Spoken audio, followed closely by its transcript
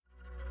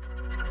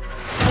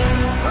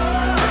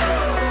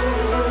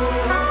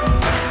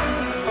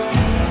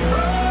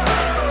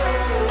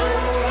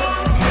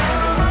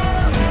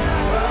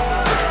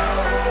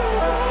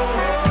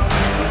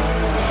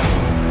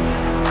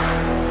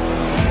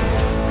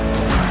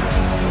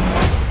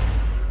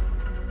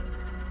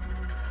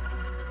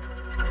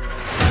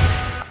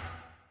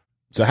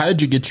So how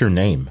did you get your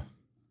name?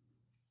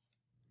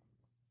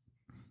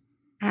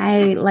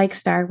 I like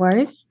Star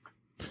Wars,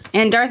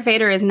 and Darth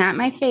Vader is not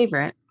my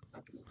favorite.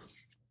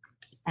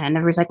 And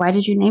everybody's like, why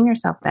did you name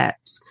yourself that?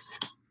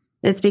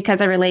 It's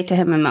because I relate to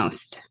him the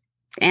most.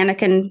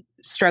 Anakin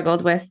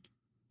struggled with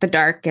the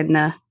dark and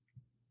the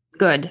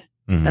good,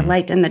 the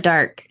light and the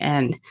dark.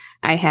 And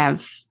I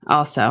have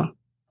also.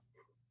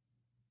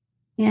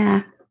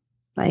 Yeah.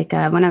 Like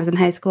when I was in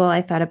high school,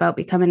 I thought about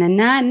becoming a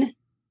nun.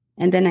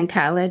 And then in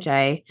college,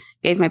 I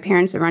gave my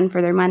parents a run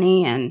for their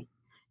money and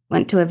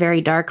went to a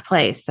very dark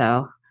place.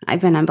 So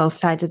I've been on both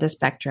sides of the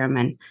spectrum.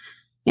 And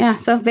yeah,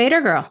 so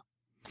Vader girl.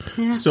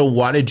 Yeah. So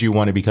why did you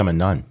want to become a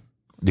nun?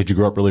 Did you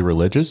grow up really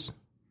religious?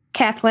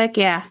 Catholic,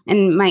 yeah.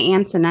 And my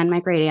aunt's a nun, my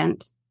great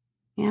aunt.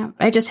 Yeah.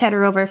 I just had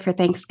her over for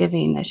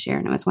Thanksgiving this year,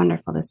 and it was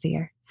wonderful to see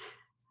her.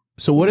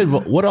 So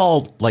what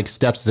all like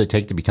steps does it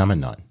take to become a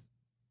nun?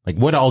 Like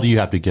what all do you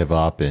have to give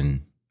up,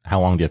 and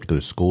how long do you have to go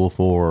to school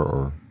for?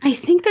 Or I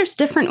think there's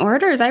different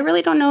orders. I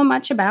really don't know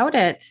much about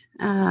it.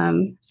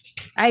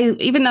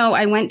 Even though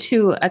I went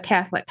to a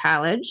Catholic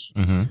college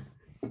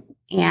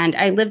and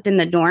I lived in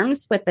the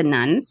dorms with the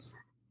nuns.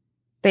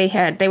 We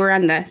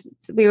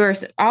were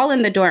all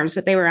in the dorms,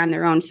 but they were on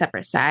their own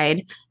separate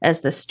side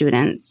as the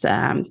students,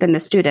 than the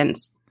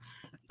students.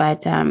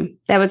 But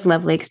that was a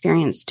lovely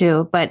experience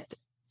too. But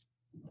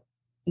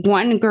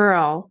one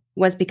girl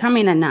was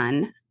becoming a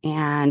nun,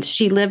 and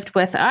she lived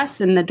with us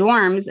in the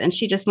dorms, and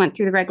she just went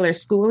through the regular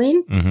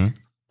schooling.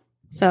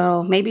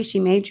 So maybe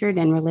she majored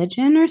in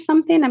religion or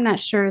something. I'm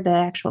not sure the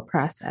actual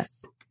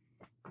process.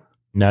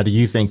 Now, do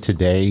you think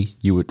today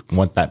you would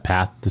want that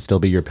path to still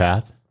be your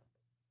path?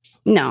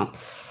 No,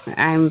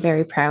 I'm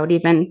very proud.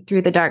 Even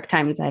through the dark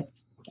times,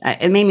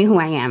 it made me who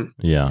I am.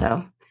 Yeah.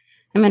 So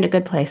I'm in a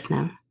good place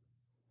now.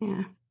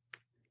 Yeah.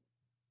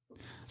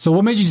 So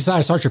what made you decide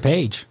to start your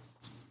page?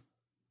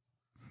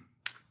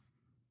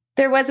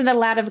 There wasn't a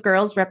lot of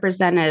girls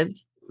representative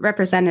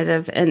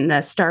in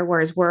the Star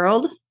Wars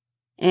world.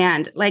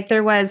 And like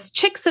there was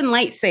chicks and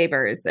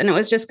lightsabers, and it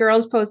was just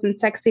girls posing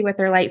sexy with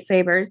their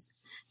lightsabers.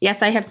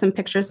 Yes, I have some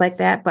pictures like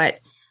that, but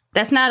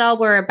that's not all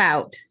we're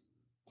about.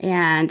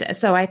 And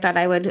so I thought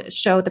I would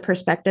show the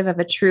perspective of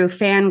a true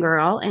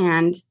fangirl,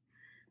 and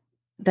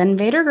then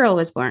Vader Girl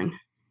was born.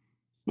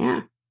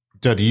 Yeah.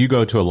 So do you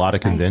go to a lot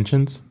of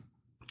conventions?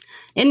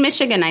 In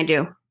Michigan, I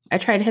do. I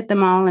try to hit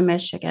them all in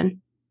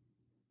Michigan.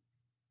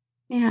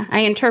 Yeah. I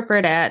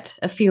interpret at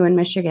a few in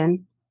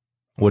Michigan.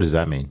 What does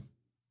that mean?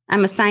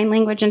 I'm a sign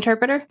language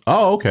interpreter.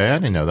 Oh, okay. I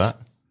didn't know that.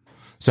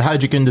 So how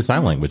did you get into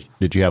sign language?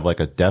 Did you have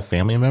like a deaf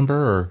family member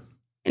or?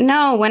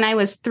 No, when I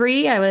was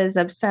 3, I was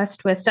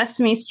obsessed with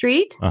Sesame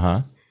Street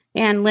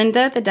and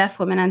Linda, the deaf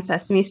woman on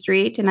Sesame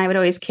Street. And I would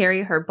always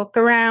carry her book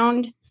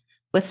around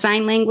with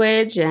sign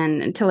language,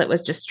 and until it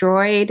was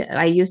destroyed.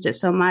 I used it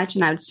so much,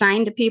 and I would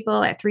sign to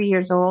people at 3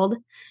 years old.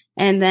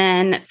 And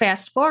then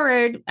fast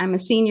forward, I'm a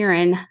senior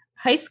in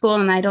high school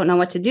and I don't know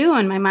what to do.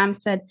 And my mom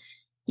said,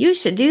 you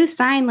should do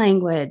sign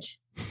language.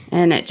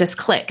 And it just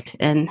clicked,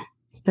 and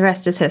the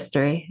rest is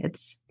history.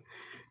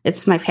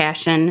 It's my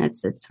passion.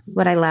 It's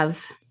what I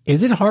love.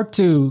 Is it hard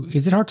to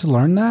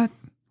learn that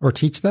or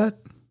teach that?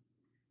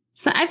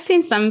 So I've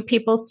seen some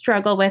people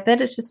struggle with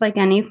it. It's just like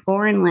any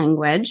foreign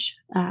language.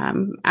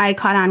 I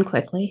caught on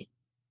quickly.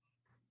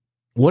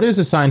 What is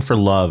a sign for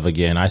love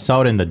again? I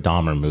saw it in the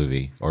Dahmer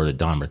movie, or the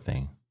Dahmer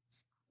thing.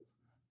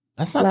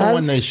 That's not the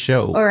one they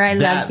show. Or I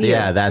love you.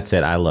 Yeah, that's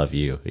it. I love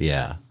you.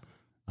 Yeah.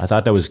 I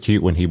thought that was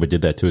cute when he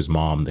did that to his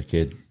mom. The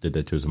kid did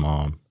that to his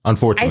mom.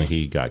 Unfortunately,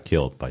 he got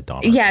killed by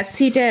Dahmer. Yes,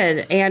 he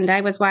did. And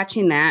I was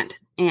watching that,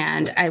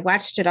 and I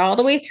watched it all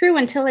the way through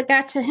until it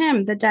got to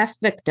him, the deaf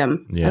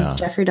victim of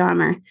Jeffrey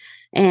Dahmer.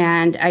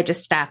 And I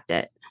just stopped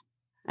it.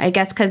 I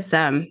guess because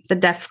the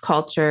deaf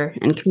culture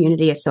and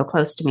community is so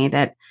close to me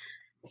that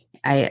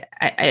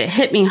it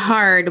hit me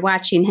hard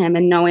watching him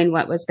and knowing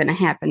what was going to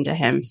happen to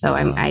him. So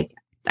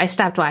I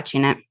stopped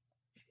watching it.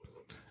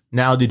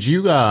 Now, did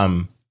you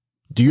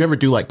do you ever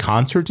do like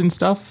concerts and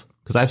stuff?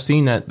 Because I've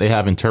seen that they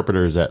have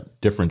interpreters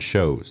at different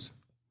shows.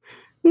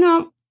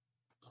 No,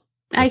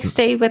 I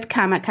stay with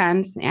Comic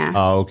Cons. Yeah.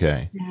 Oh,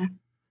 okay. Yeah.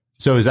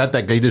 So is that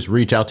they just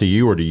reach out to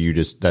you, or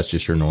that's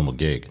just your normal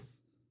gig?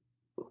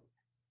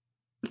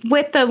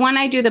 With the one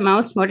I do the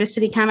most, Motor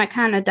City Comic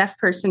Con, a deaf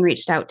person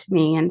reached out to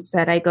me and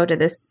said, I go to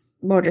this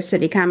Motor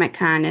City Comic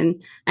Con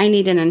and I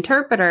need an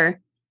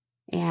interpreter.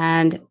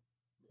 And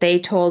they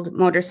told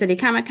Motor City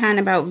Comic Con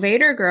about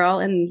Vader Girl,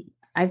 and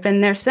I've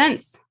been there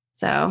since.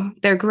 So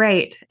they're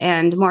great.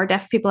 And more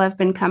deaf people have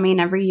been coming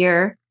every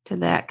year to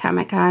that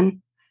Comic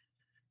Con.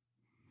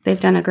 They've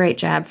done a great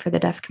job for the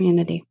deaf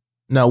community.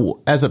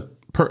 Now,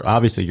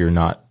 obviously you're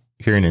not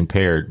hearing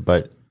impaired,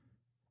 but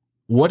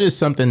what is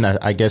something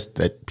that I guess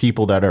that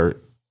people that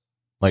are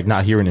like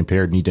not hearing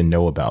impaired need to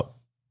know about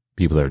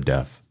people that are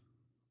deaf?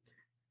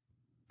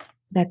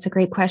 That's a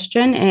great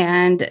question.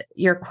 And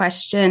your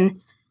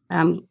question,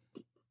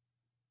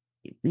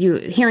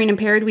 hearing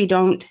impaired, we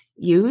don't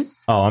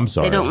use. Oh, I'm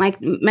sorry.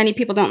 Many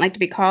people don't like to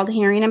be called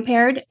hearing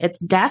impaired. It's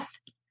deaf.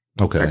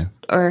 Okay.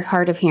 Or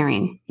hard of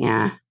hearing.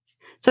 Yeah.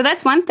 So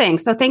that's one thing.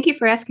 So thank you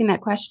for asking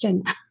that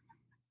question.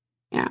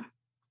 Yeah.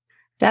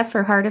 Deaf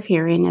or hard of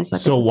hearing is what.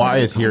 So why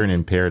is hearing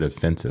impaired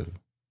offensive?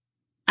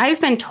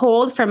 I've been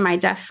told from my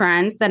deaf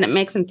friends that it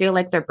makes them feel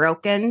like they're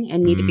broken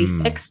and need to be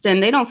fixed,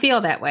 and they don't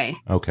feel that way.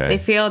 Okay. They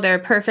feel they're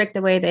perfect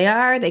the way they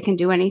are. They can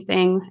do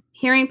anything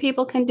hearing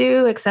people can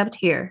do except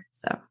hear.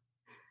 So,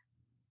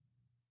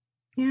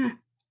 yeah.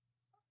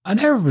 I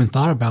never even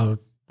thought about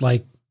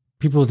like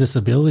people with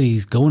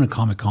disabilities going to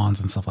Comic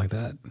Cons and stuff like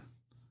that.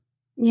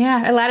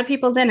 Yeah, a lot of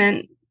people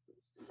didn't.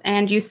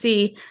 And you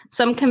see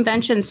some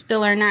conventions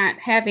still are not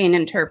having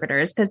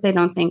interpreters because they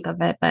don't think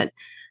of it. But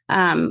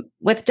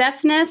with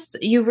deafness,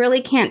 you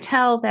really can't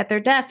tell that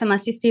they're deaf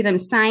unless you see them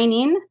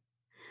signing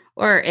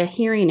or a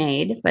hearing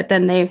aid. But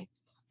then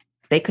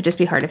they could just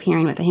be hard of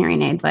hearing with a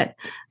hearing aid. But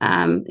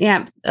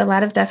yeah, a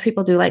lot of deaf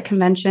people do like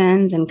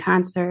conventions and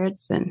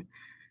concerts. And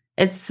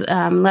it's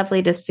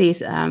lovely to see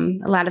a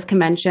lot of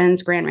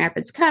conventions, Grand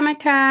Rapids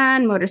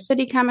Comic-Con, Motor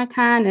City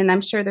Comic-Con. And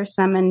I'm sure there's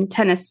some in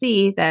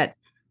Tennessee that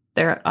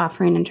they're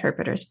offering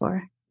interpreters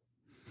for.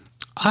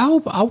 I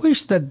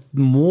wish that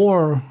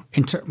more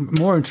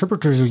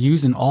interpreters are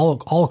used in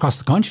all across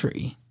the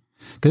country,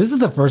 because this is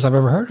the first I've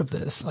ever heard of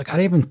this. Like, I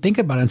didn't even think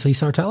about it until you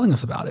started telling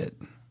us about it.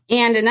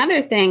 And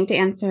another thing to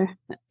answer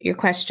your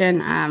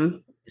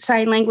question,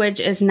 sign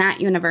language is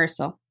not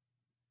universal.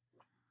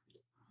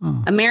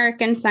 Oh.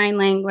 American Sign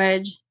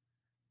Language,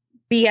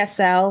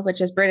 BSL,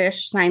 which is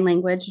British Sign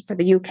Language for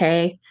the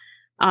UK,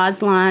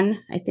 Auslan,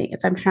 I think if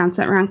I'm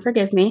pronouncing that wrong,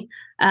 forgive me,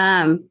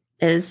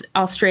 is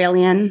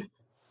Australian.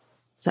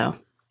 So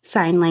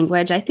sign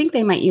language. I think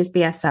they might use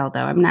BSL, though.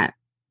 I'm not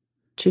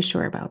too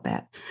sure about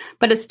that.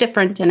 But it's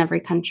different in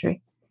every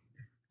country.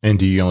 And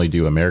do you only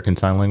do American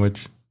Sign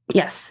Language?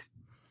 Yes.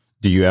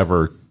 Do you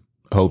ever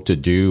hope to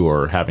do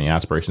or have any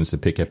aspirations to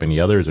pick up any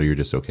others, or you're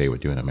just okay with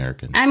doing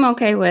American? I'm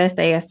okay with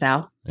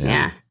ASL.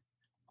 Yeah.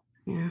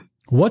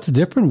 What's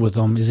different with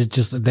them? Is it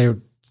just that they're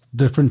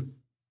different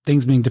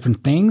things being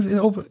different things?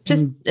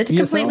 Just it's a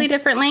completely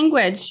different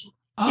language.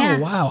 Oh, yeah.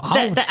 Wow.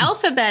 The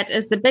alphabet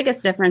is the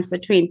biggest difference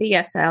between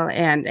BSL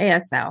and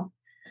ASL.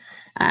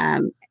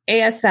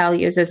 ASL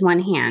uses one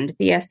hand.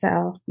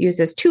 BSL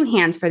uses two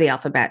hands for the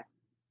alphabet.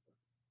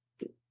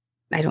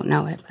 I don't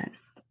know it, but.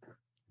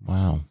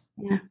 Wow.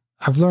 Yeah.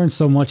 I've learned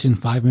so much in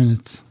 5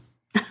 minutes.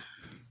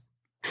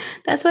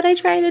 That's what I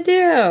try to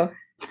do.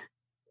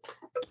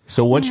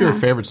 So what's your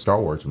favorite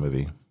Star Wars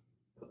movie?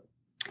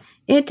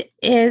 It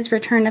is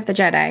Return of the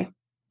Jedi.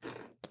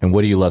 And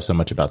what do you love so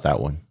much about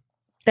that one?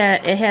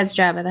 That it has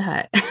Jabba the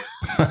Hutt.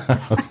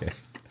 Okay.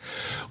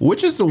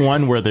 Which is the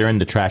one where they're in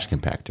the trash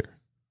compactor?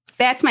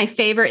 That's my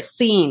favorite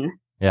scene.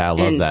 Yeah, I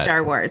love in that.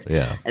 Star Wars.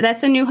 Yeah.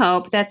 That's A New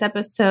Hope. That's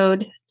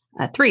episode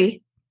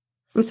 3.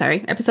 I'm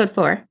sorry, episode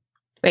 4.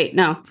 Wait,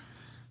 no.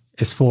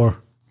 It's 4.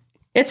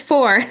 It's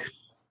 4.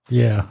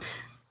 Yeah.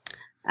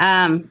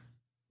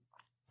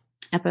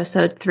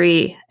 Episode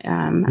 3.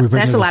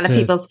 That's a lot of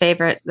people's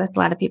favorite. That's a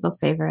lot of people's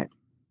favorite.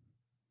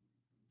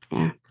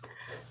 Yeah.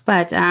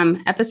 But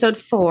episode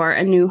 4,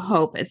 A New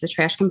Hope, is the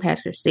trash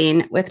compactor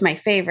scene with my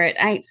favorite.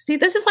 See,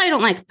 this is why I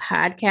don't like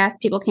podcasts.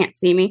 People can't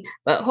see me.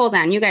 But hold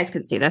on. You guys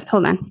can see this.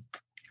 Hold on.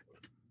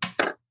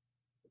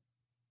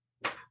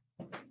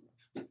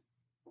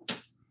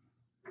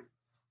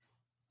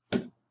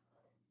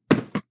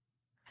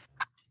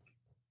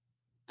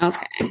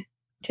 Okay.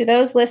 To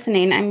those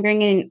listening, I'm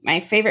bringing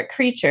my favorite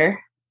creature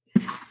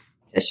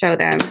to show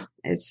them.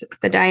 It's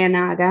the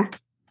Dianaga.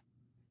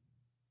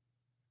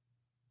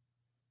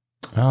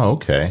 Oh,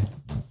 okay.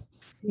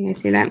 You guys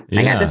see that?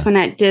 Yeah. I got this one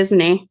at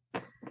Disney.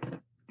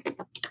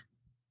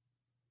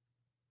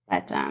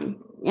 But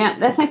yeah,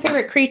 that's my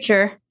favorite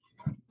creature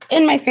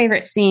in my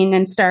favorite scene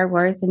in Star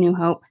Wars: A New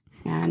Hope.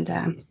 And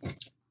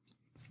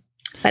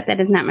but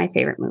that is not my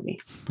favorite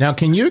movie. Now,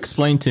 can you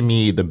explain to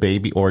me the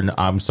baby, or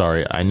I'm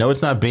sorry, I know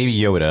it's not Baby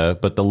Yoda,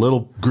 but the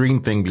little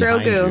green thing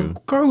behind you.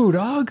 Grogu,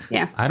 dog.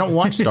 Yeah. I don't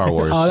watch Star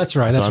Wars. Oh, that's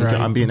right. That's so right.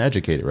 I'm being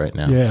educated right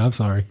now. Yeah, I'm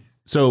sorry.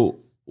 So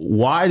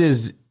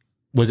was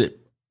it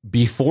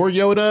before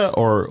Yoda,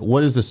 or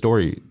what is the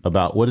story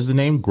about? What is the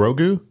name?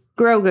 Grogu?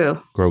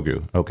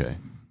 Grogu. Okay.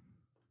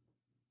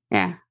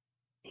 Yeah.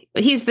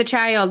 He's the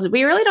child.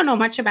 We really don't know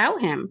much about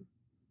him.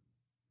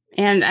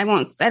 And I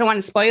don't want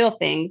to spoil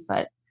things,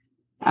 but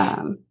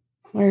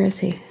where is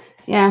he?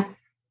 Yeah.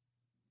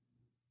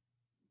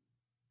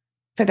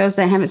 For those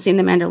that haven't seen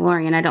The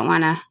Mandalorian, I don't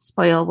want to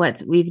spoil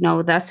what we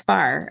know thus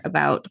far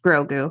about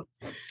Grogu.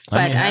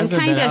 But I'm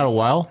kind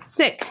of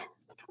sick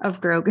of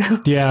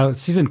Grogu. Yeah,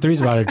 season 3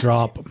 is about to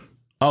drop.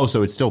 Oh,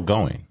 so it's still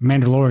going.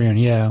 Mandalorian,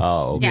 yeah.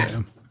 Oh, okay.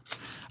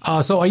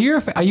 Yeah. So are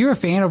you a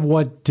fan of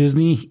what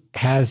Disney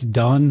has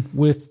done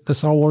with the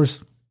Star Wars?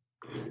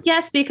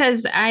 Yes,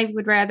 because I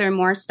would rather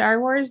more Star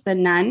Wars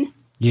than none.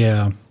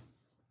 Yeah.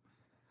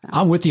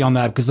 I'm with you on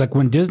that, because like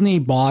when Disney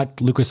bought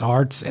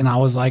LucasArts, and I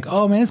was like,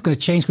 oh man, it's going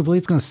to change completely.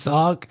 It's going to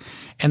suck.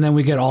 And then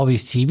we get all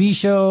these TV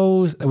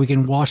shows that we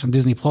can watch on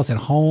Disney Plus at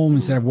home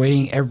instead of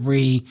waiting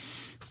every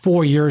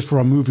 4 years for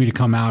a movie to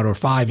come out, or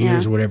 5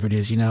 years, or whatever it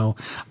is. You know,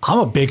 I'm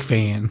a big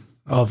fan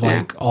of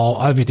like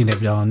everything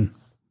they've done.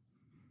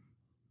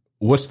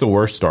 What's the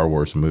worst Star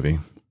Wars movie?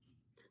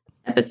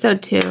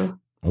 Episode 2.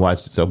 Why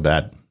is it so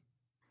bad?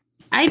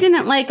 I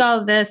didn't like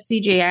all the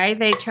CGI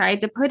they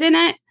tried to put in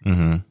it.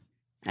 Mm-hmm.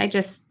 I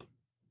just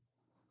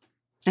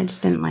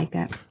didn't like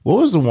it. What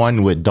was the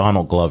one with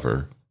Donald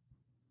Glover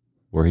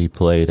where he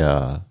played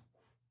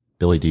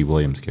Billy D.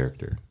 Williams'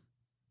 character?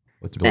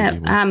 What's Billy D.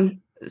 Williams?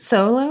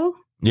 Solo?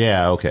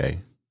 Yeah, okay.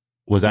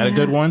 Was that a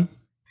good one?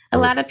 A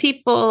lot of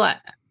people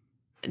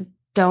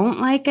don't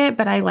like it,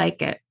 but I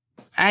like it.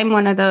 I'm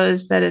one of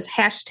those that is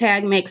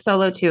hashtag make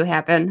Solo 2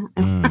 happen.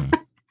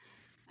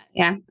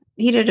 Yeah,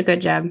 he did a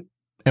good job.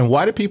 And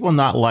why do people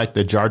not like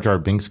the Jar Jar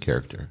Binks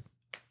character?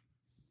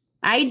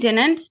 I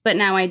didn't, but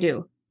now I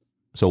do.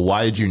 So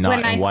why did you not?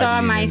 When I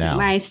saw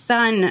my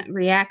son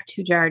react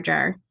to Jar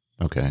Jar,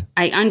 okay,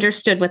 I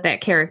understood what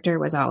that character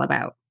was all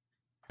about.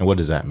 And what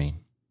does that mean?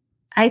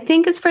 I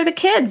think it's for the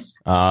kids.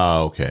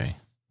 Oh, okay.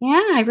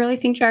 Yeah, I really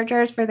think Jar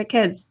Jar is for the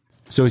kids.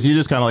 So is he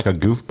just kind of like a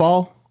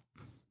goofball?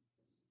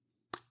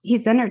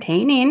 He's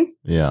entertaining.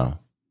 Yeah.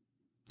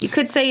 You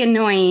could say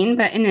annoying,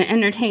 but in an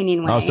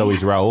entertaining way. Oh, so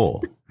he's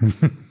Raul.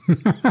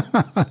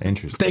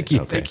 Interesting. Thank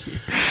you. Okay. Thank you.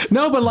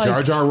 No, but like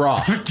Jar Jar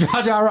Raw.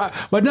 Jar Jar Raw.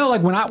 But no,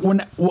 like when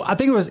I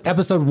think it was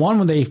episode 1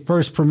 when they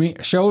first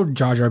showed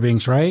Jar Jar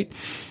Binks, right?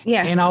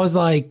 Yeah. And I was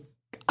like,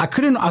 I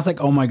was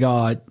like, oh my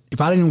God, if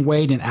I didn't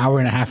wait an hour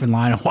and a half in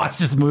line and watch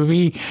this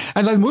movie.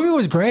 And like, the movie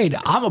was great.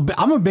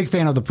 I'm a big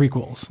fan of the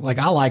prequels. Like,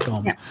 I like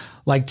them. Yeah.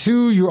 Like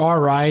 2, you are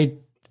right.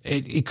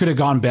 It could have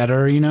gone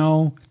better,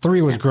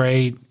 3 was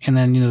great. And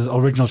then, the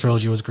original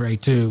trilogy was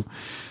great too.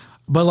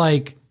 But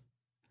like,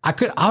 I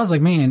was like,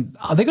 man,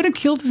 are they going to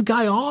kill this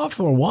guy off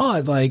or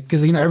what? Like,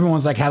 because,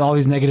 everyone's like had all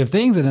these negative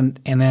things. And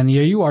then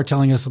here you are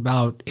telling us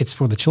about it's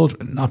for the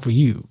children, not for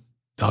you,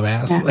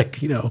 dumbass. Yeah.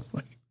 Like,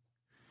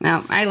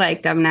 No, I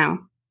like them now.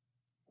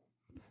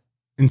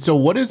 And so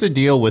what is the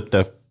deal with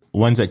the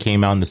ones that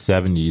came out in the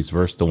 70s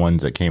versus the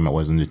ones that came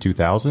out in the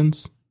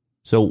 2000s?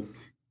 So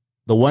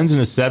the ones in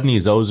the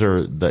 70s, those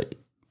are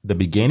the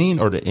beginning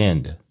or the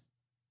end?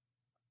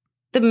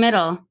 The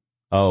middle.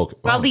 Oh, okay.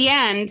 Well, the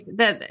end.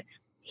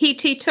 He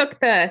took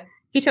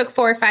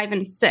 4, 5,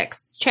 and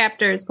 6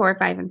 chapters. 4,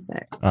 5, and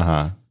 6.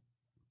 Yeah.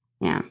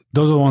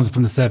 Those are the ones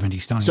from the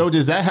 70s, Tony. So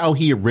is that how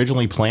he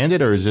originally planned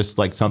it, or is this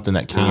like something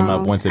that came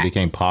up once it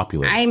became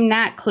popular? I'm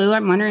not clue.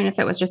 I'm wondering if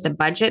it was just a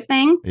budget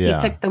thing.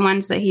 Yeah. He picked the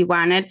ones that he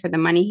wanted for the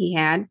money he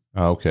had.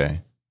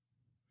 Okay.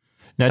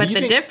 Now, but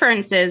the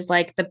difference is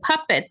like the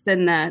puppets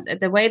and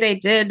the way they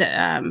did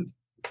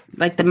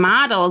like the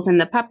models and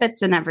the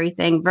puppets and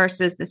everything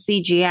versus the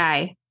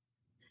CGI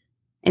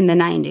in the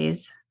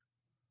 90s.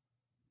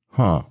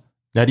 Huh.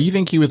 Now, do you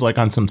think he was like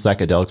on some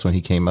psychedelics when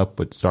he came up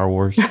with Star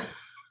Wars?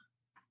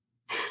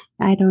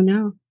 I don't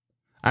know.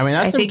 I mean,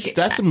 that's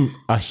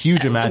a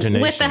huge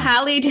imagination. With the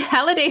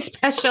holiday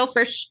special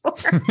for sure.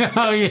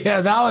 Oh,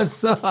 yeah, that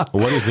was...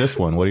 What is this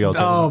one? What are y'all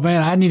talking about?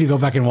 Man, I need to go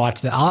back and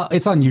watch that.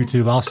 It's on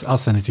YouTube. I'll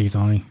send it to you,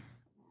 Tony.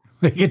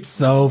 It's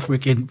so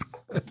freaking...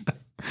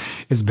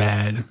 It's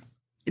bad.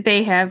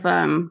 They have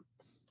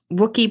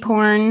Wookiee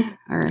porn,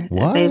 or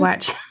what? They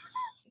watch...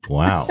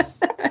 Wow.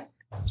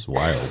 That's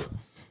wild.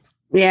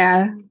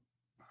 Yeah.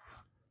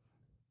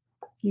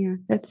 Yeah,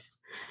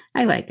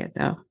 I like it,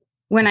 though.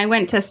 When I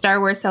went to Star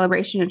Wars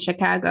Celebration in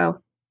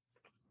Chicago,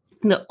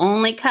 the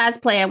only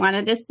cosplay I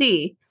wanted to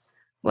see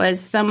was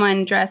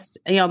someone dressed,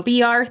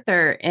 B.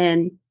 Arthur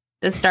in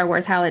the Star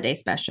Wars Holiday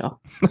Special.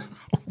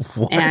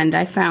 And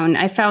I found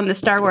the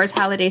Star Wars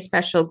Holiday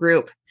Special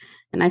group,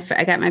 and I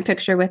got my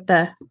picture with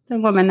the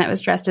woman that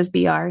was dressed as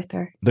B.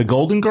 Arthur. The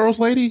Golden Girls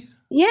lady?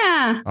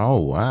 Yeah. Oh,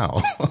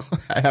 wow.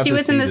 She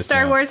was in the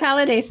Star Wars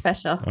Holiday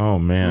Special. Oh,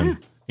 man. Yeah.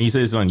 He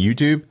says it's on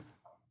YouTube?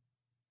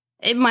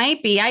 It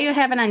might be. I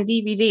have it on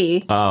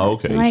DVD. Oh,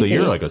 okay. So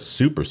you're like a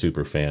super,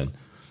 super fan.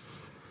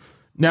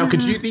 Now,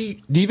 do you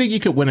think you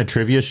could win a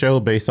trivia show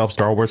based off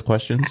Star Wars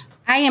questions?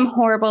 I am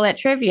horrible at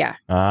trivia.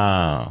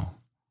 Oh.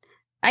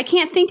 I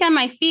can't think on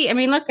my feet. I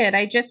mean, look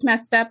I just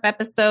messed up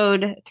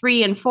episode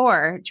 3 and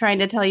 4 trying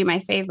to tell you my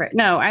favorite.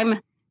 No, I'm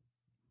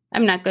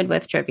not good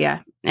with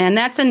trivia. And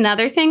that's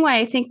another thing why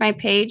I think my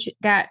page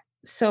got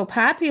so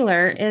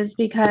popular is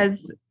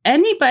because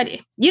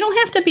you don't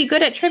have to be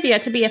good at trivia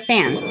to be a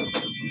fan.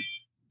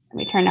 Let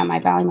me turn down my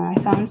volume on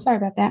my phone. Sorry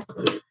about that.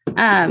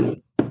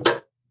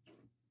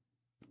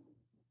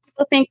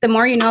 People think the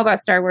more you know about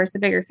Star Wars, the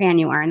bigger fan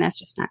you are. And that's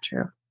just not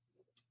true.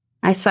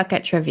 I suck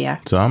at trivia.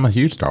 So I'm a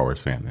huge Star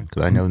Wars fan then,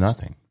 because I know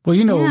nothing. Well,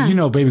 you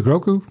know Baby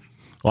Grogu.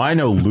 Well, I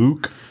know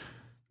Luke.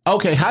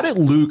 Okay, how did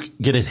Luke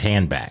get his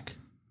hand back?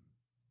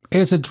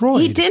 It's a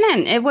droid. He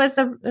didn't. It was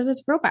a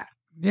robot.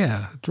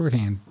 Yeah, droid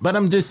hand. But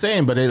I'm just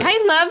saying.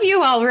 I love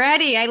you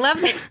already. I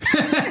love it.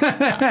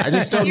 I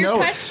just don't know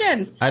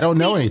questions. I don't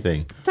know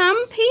anything.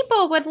 Some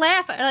people would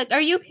laugh. Like, are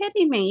you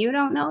kidding me? You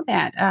don't know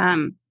that.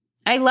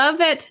 I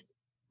love it.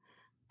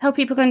 How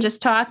people can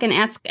just talk and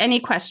ask any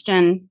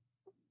question,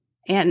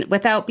 and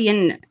without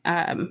being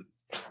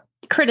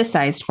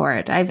criticized for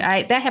it.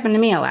 That happened to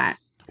me a lot.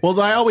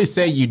 Well, I always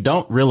say you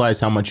don't realize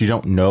how much you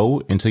don't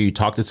know until you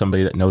talk to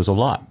somebody that knows a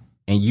lot,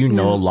 and you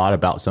know a lot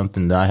about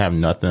something that I have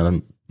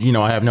nothing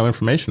I have no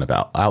information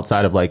about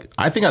outside of like,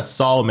 I think I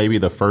saw maybe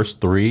the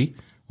first 3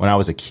 when I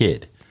was a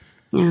kid.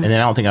 Yeah. And then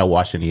I don't think I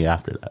watched any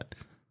after that.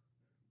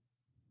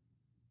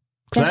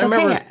 Because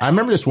I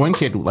remember this one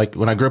kid, like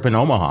when I grew up in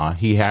Omaha,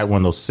 he had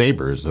one of those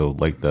sabers, so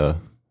like the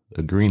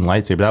green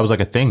lightsaber. That was like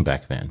a thing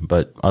back then.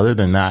 But other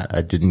than that,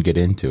 I didn't get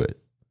into it.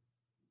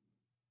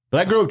 But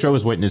I grew up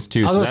Jehovah's Witness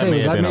too, so that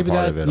may have been a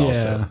part of it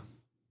also.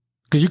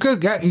 Because you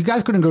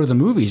guys couldn't go to the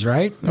movies,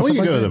 right? No, we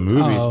could go to the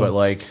movies, but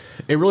like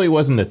it really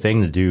wasn't a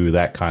thing to do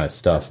that kind of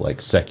stuff,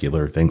 like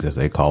secular things as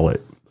they call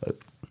it. But,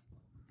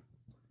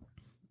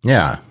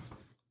 yeah.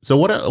 So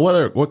what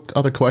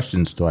other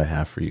questions do I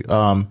have for you?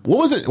 What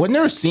was it? Wasn't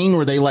there a scene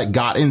where they like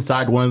got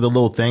inside one of the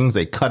little things,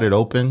 they cut it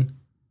open?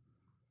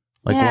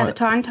 Like the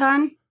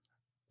Tauntaun.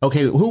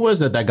 Okay, who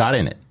was it that got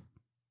in it?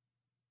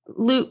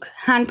 Luke.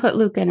 Han put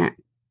Luke in it.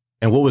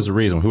 And what was the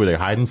reason? Who were they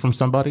hiding from?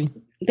 Somebody?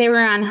 They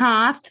were on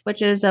Hoth,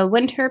 which is a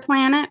winter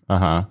planet.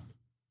 Uh-huh.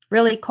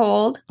 Really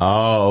cold.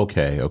 Oh,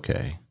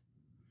 okay.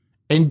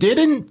 And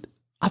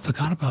I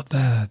forgot about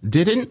that.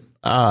 Didn't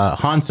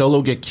Han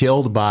Solo get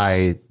killed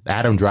by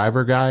Adam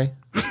Driver guy?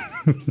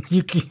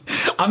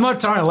 I'm not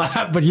trying to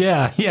laugh, but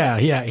yeah.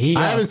 I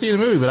haven't seen the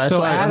movie, but I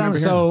saw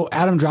it.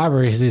 Adam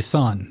Driver is his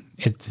son.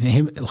 It's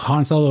him,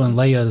 Han Solo and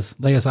Leia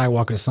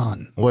Skywalker's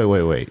son.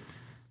 Wait.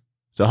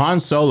 So Han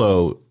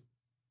Solo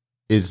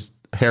is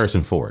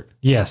Harrison Ford.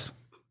 Yes.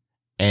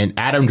 And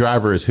Adam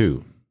Driver is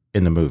who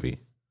in the movie?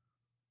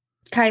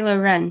 Kylo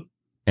Ren.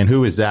 And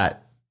who is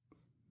that?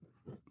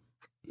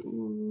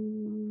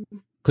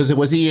 Because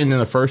was he in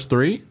the first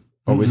 3?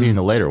 Or was he in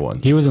the later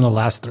ones? He was in the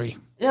last 3.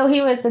 No,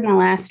 he was in the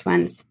last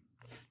ones.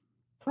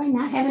 Do I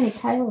not have any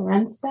Kylo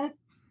Ren stuff?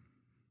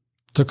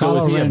 So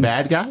is he a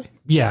bad guy?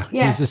 Yeah,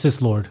 he's a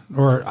Sith Lord.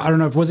 Or I don't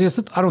know if was he a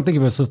Sith? I don't think he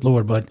was a Sith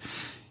Lord, but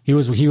he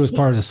was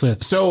part of the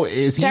Sith. So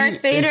is he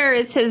Darth Vader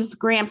is his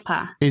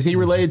grandpa. Is he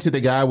related to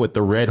the guy with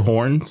the red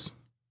horns?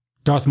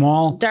 Darth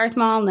Maul? Darth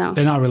Maul, no.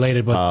 They're not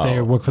related, but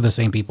they work for the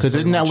same people. Because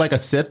isn't that like a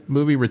Sith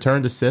movie,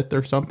 Return to Sith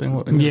or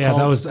something? Yeah,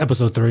 that was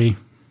episode 3.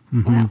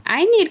 Mm-hmm. Yeah,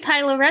 I need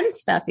Kylo Ren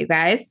stuff, you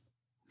guys.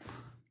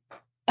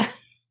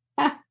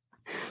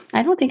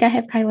 I don't think I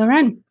have Kylo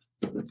Ren.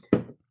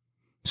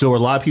 So were a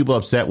lot of people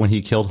upset when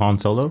he killed Han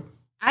Solo?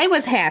 I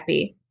was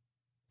happy.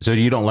 So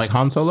you don't like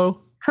Han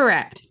Solo?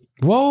 Correct.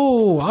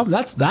 Whoa,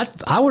 that's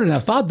I wouldn't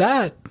have thought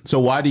that. So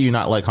why do you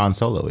not like Han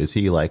Solo? Is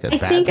he like a bad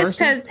person? I think it's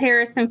because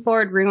Harrison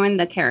Ford ruined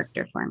the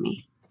character for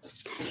me.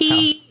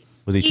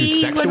 Was he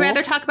too sexual? Would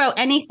rather talk about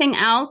anything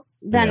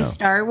else than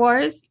Star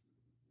Wars.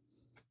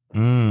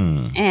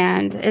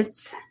 And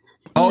it's...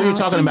 you're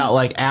talking about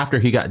like after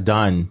he got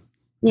done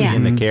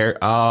in the character?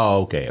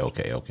 Oh, okay.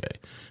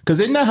 Because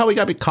isn't that how he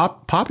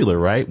got popular,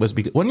 right? Wasn't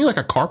he like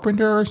a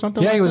carpenter or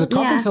something? Yeah, he was a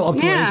carpenter until up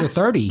to the age of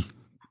 30.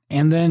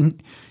 And then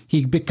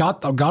he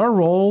got a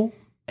role.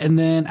 And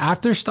then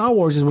after Star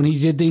Wars is when he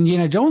did the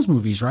Indiana Jones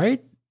movies,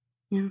 right?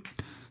 Yeah.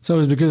 So it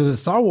was because of the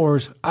Star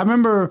Wars. I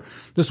remember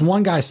this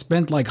one guy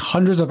spent like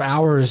hundreds of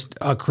hours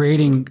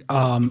creating,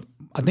 I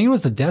think it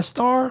was the Death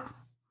Star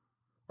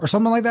or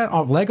something like that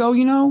of Lego,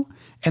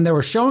 and they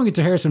were showing it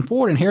to Harrison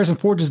Ford, and Harrison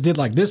Ford just did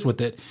like this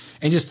with it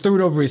and just threw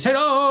it over his head.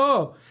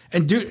 Oh.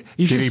 And dude,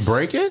 did he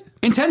break it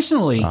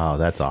intentionally? Oh,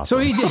 that's awesome.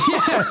 So he did,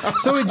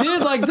 So he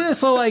did like this.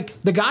 So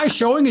like the guy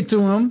showing it to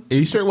him. Are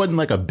you sure it wasn't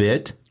like a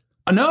bit?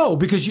 No,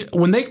 because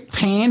when they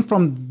pan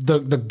from the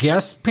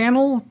guest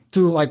panel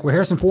to like where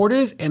Harrison Ford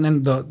is, and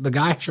then the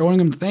guy showing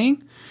him the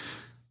thing,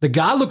 the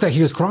guy looked like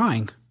he was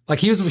crying.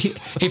 Like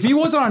if he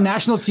wasn't on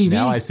national TV.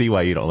 Now I see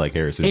why you don't like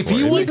Harrison Ford.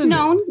 He's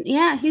known,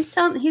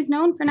 he's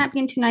known for not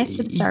being too nice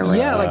to the Star Wars.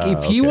 Yeah, like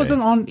if he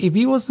wasn't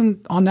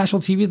on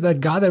national TV, that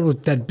guy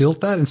that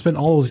built that and spent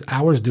all those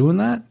hours doing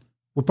that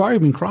would probably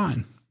have been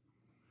crying.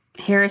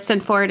 Harrison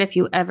Ford, if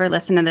you ever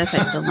listen to this,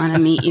 I still want to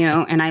meet you,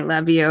 and I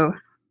love you,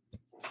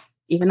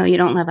 even though you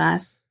don't love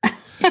us.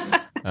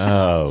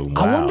 Oh, wow.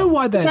 I wonder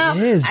why that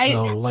is,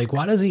 though. Like,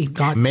 why does he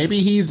not?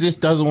 Maybe he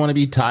just doesn't want to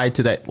be tied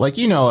to that. Like,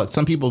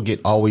 some people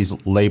get always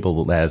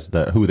labeled as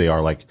who they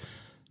are. Like,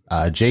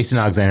 Jason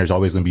Alexander is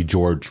always going to be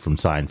George from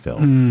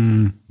Seinfeld.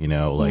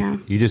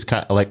 You just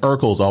kind of like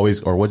Urkel's always,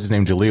 or what's his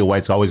name? Jaleel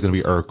White's always going to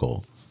be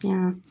Urkel.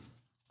 Yeah.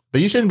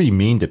 But you shouldn't be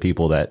mean to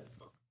people that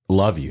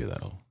love you,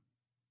 though.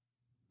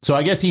 So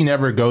I guess he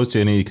never goes to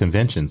any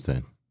conventions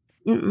then.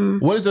 Mm-mm.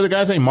 What is the other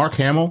guy's name? Mark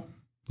Hamill?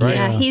 Right?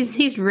 Yeah,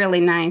 he's really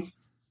nice.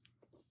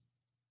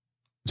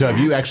 So have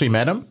you actually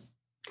met him?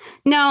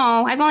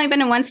 No, I've only been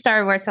to one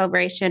Star Wars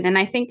celebration. And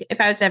I think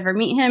if I was to ever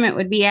meet him, it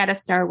would be at a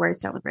Star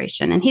Wars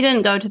celebration. And he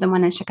didn't go to the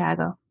one in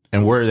Chicago.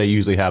 And where do they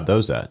usually have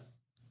those at?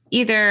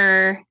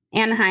 Either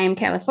Anaheim,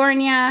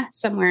 California,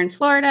 somewhere in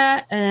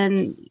Florida,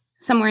 and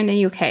somewhere in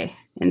the UK.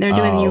 And they're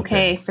doing the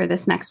UK for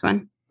this next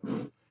one.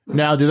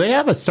 Now, do they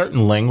have a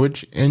certain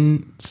language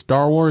in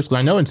Star Wars? 'Cause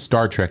I know in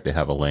Star Trek they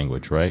have a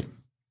language, right?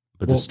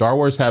 But does Star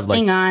Wars have like...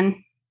 Hang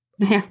on.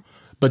 Yeah.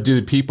 But do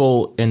the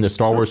people in the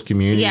Star Wars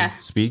community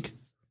speak?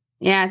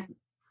 Yeah.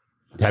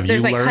 Have you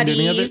learned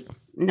any of it?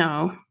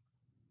 No.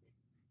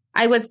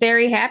 I was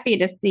very happy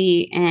to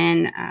see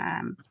in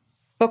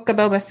Book of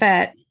Boba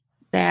Fett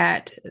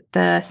that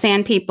the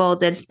Sand People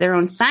did their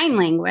own sign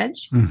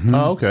language. Mhm.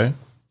 Oh, okay.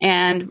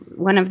 And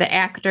one of the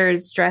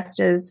actors dressed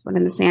as one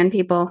of the Sand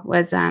People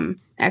was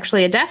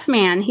actually a deaf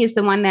man. He's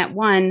the one that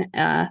won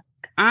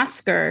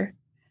Oscar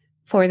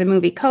for the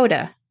movie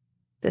Coda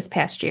this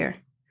past year.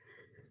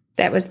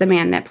 That was the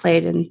man that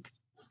played in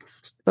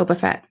Boba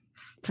Fett.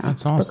 So,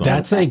 That's awesome.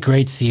 That's a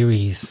great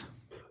series.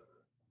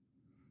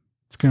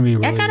 It's going to be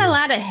really that got a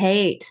lot of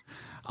hate.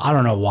 I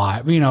don't know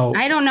why. You know.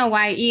 I don't know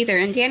why either.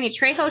 And Danny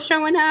Trejo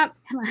showing up.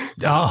 Come on.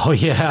 Oh,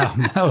 yeah.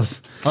 That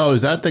was. Oh,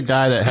 is that the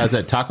guy that has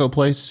that taco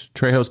place?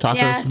 Trejo's Tacos?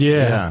 Yeah.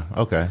 Yeah.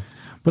 Okay.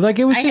 But like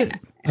it was shit.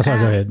 Oh, sorry,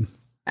 go ahead.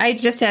 I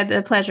just had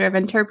the pleasure of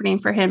interpreting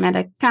for him at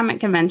a comic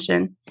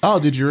convention. Oh,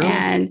 did you really?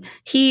 And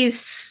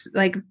he's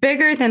like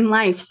bigger than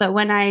life. So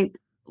when I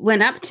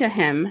went up to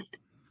him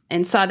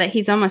and saw that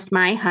he's almost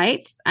my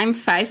height, I'm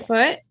 5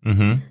 foot.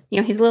 Mm-hmm.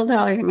 You know, he's a little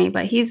taller than me,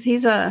 but he's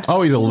a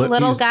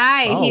little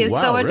guy. Oh, He is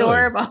so wow, really?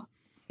 adorable.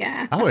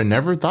 Yeah, I would have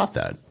never thought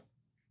that.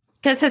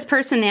 because his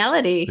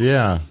personality.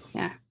 Yeah.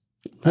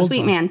 Well,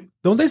 Sweet man.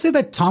 Don't they say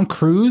that Tom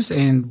Cruise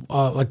and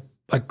like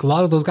a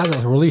lot of those guys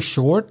are really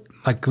short,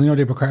 like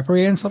Leonardo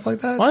DiCaprio and stuff like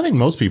that? Well, I think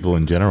most people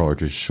in general are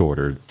just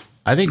shorter.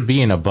 I think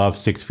being above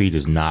 6 feet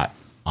is not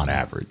on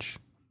average.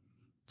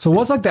 So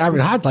what's like the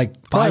average height?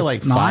 Like Probably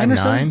like 5'9" or 5'9",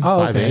 something?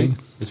 Oh, okay. 5'8".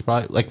 It's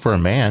probably like for a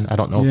man. I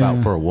don't know Yeah.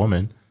 about for a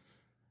woman.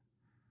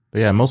 But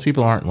yeah, most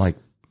people aren't like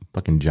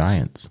fucking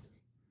giants.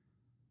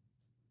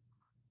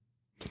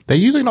 They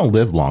usually don't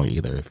live long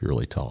either if you're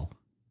really tall.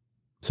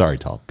 Sorry,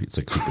 tall. It's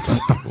like super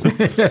tall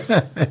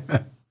people.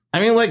 I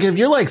mean, like if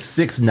you're like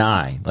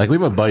 6'9", like we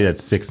have a buddy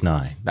that's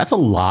 6'9", that's a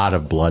lot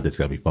of blood that's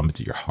gonna be pumping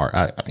to your heart.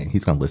 I mean,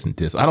 he's gonna listen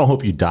to this. I don't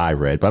hope you die,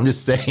 Red, but I'm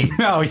just saying.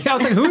 Oh, yeah. I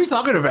was like, who are you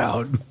talking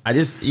about? I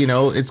just,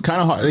 it's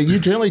kind of hard. Like, you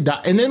generally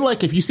die. And then,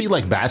 like, if you see,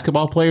 like,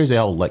 basketball players, they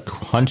all, like,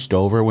 hunched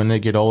over when they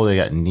get old. They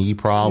got knee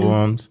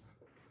problems.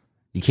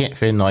 You can't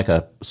fit in, like,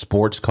 a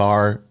sports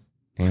car,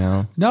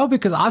 No,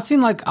 because I've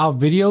seen like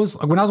videos.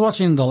 Like when I was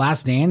watching The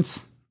Last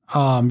Dance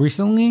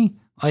recently,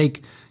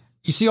 like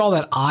you see all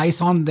that ice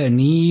on their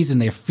knees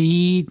and their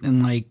feet,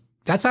 and like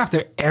that's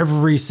after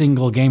every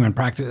single game in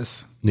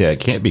practice. Yeah, it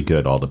can't be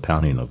good, all the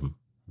pounding of them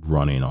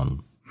running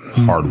on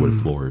hardwood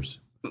floors.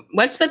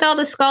 What's with all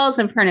the skulls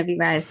in front of you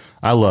guys?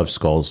 I love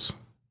skulls.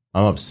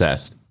 I'm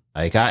obsessed.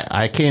 Like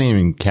I can't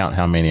even count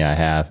how many I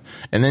have.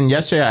 And then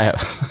yesterday I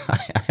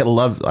have I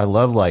love I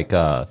love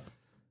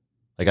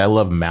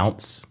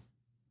mounts.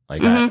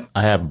 Like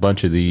I have a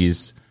bunch of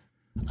these.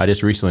 I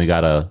just recently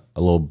got a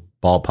little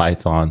ball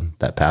python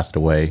that passed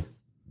away.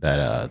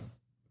 That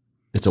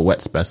it's a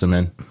wet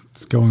specimen.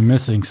 It's going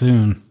missing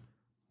soon.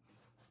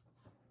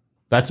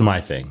 That's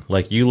my thing.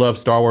 Like you love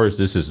Star Wars.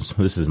 This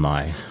is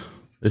my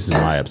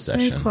Very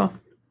obsession. cool.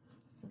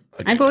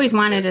 I've always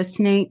wanted a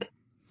snake.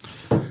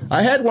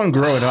 I had one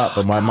growing up,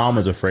 but my mom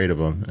was afraid of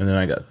them. And then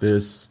I got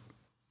this.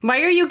 Why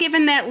are you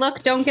giving that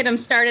look? Don't get him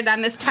started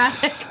on this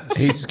topic.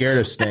 He's scared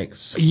of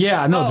snakes.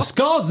 Yeah, no, the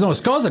skulls. No,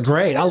 skulls are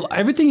great.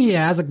 Everything he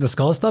has, like the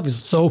skull stuff, is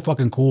so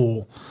fucking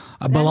cool.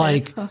 But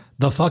like cool.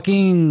 the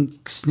fucking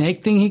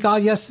snake thing he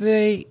got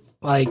yesterday,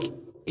 like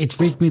it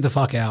freaked me the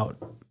fuck out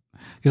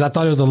because I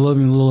thought it was a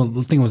living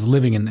little thing was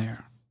living in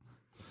there.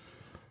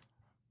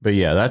 But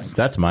yeah,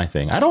 that's my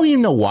thing. I don't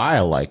even know why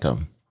I like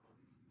them.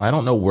 I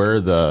don't know where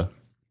the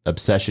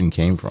obsession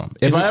came from.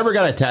 If I ever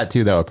got a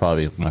tattoo, that would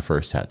probably be my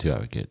first tattoo I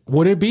would get.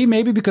 Would it be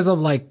maybe because of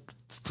like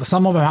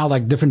some of them have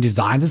like different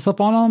designs and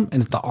stuff on them,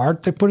 and it's the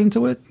art they put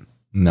into it?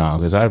 No,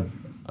 because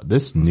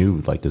this new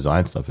like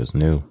design stuff is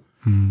new.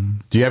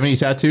 Do you have any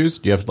tattoos?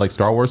 Do you have like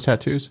Star Wars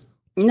tattoos?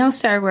 No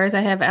Star Wars.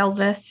 I have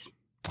Elvis.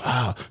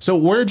 Wow. So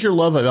where'd your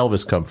love of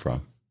Elvis come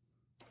from?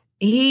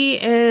 He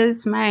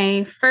is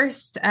my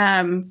first,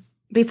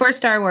 before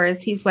Star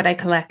Wars, he's what I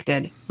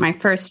collected. My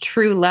first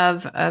true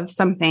love of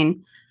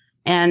something.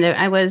 And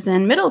I was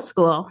in middle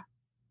school.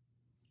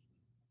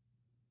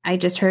 I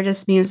just heard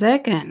his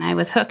music and I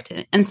was hooked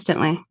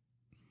instantly.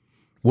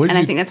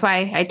 I think that's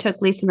why I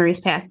took Lisa Marie's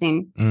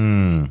passing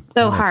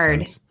so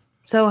hard. Sense.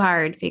 So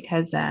hard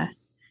because,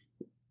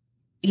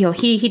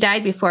 he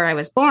died before I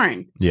was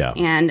born. Yeah.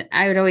 And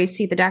I would always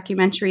see the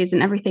documentaries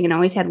and everything and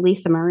always had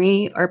Lisa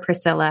Marie or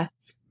Priscilla.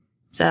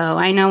 So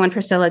I know when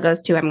Priscilla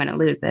goes too, I'm going to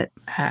lose it.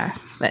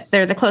 But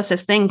they're the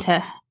closest thing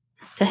to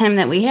him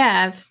that we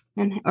have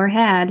or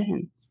had.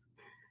 And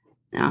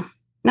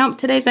no,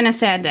 today's been a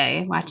sad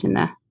day watching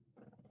the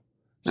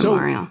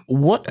memorial.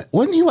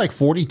 Wasn't he like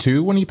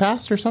 42 when he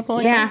passed or something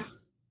like that? Yeah.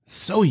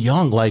 So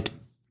young. Like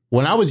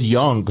when I was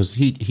young, because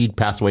he'd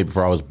passed away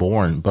before I was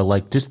born, but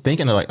like just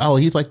thinking of like, oh,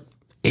 he's like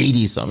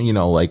 80 something,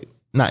 like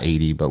not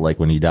 80, but like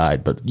when he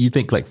died. But you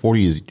think like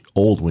 40 is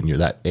old when you're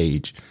that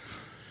age.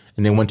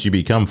 And then once you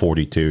become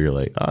 42, you're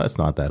like, oh, that's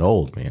not that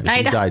old, man.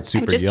 He died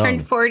super young. I just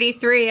turned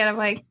 43 and I'm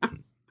like,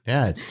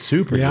 yeah, it's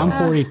super Yeah, young. I'm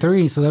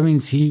 43, so that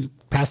means he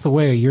passed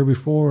away a year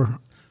before,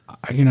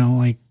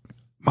 like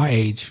my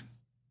age.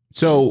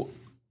 So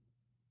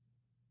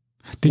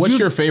what's you-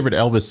 your favorite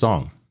Elvis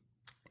song?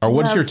 Or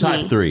what's Love your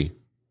top Me. three?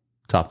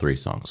 Top three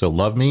songs. So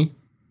Love Me.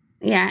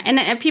 yeah.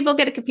 And people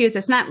get it confused.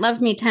 It's not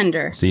Love Me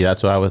Tender. See,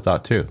 that's what I would have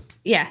thought too.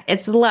 Yeah,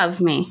 it's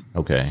Love Me.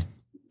 Okay.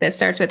 That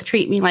starts with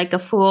treat me like a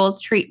fool,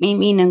 treat me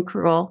mean and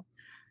cruel,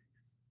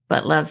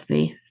 but love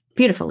me.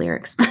 Beautiful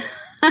lyrics.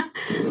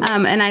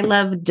 And I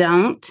love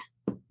Don't.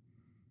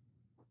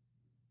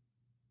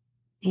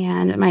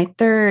 And my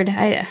third,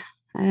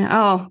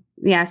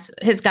 yes,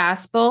 his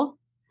gospel.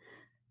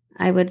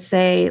 I would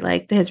say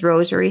like his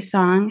Rosary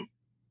song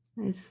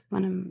is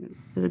one of,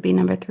 it would be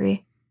number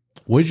 3.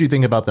 What did you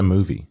think about the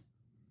movie?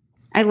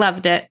 I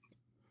loved it.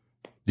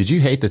 Did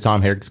you hate the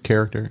Tom Hanks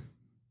character?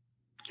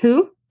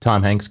 Who?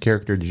 Tom Hanks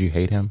character. Did you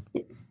hate him?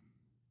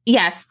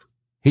 Yes.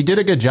 He did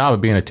a good job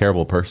of being a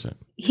terrible person.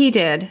 He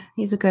did.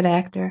 He's a good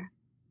actor.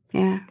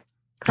 Yeah.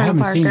 I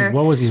haven't seen it.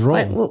 What was his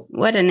role?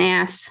 What an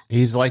ass.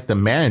 He's like the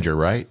manager,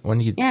 right?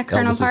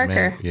 Colonel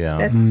Parker. Yeah.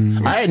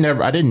 I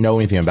didn't know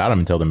anything about him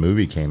until the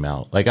movie came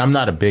out. Like, I'm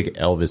not a big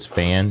Elvis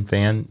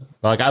fan.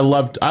 Like,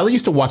 I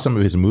used to watch some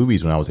of his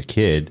movies when I was a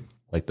kid,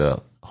 like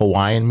the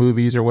Hawaiian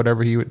movies or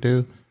whatever he would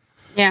do.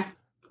 Yeah.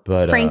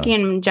 But Frankie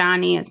and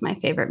Johnny is my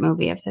favorite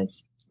movie of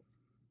his.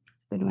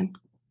 Good one.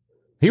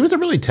 He was a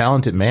really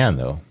talented man,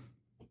 though.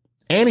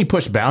 And he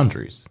pushed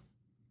boundaries.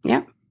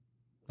 Yeah.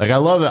 Like, I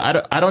love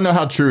it. I don't know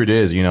how true it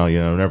is,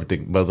 and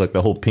everything, but like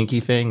the whole pinky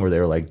thing where they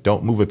were like,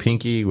 don't move a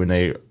pinky when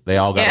they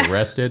all got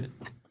arrested.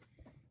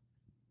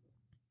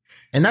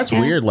 And that's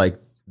weird. Like,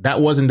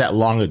 that wasn't that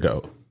long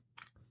ago.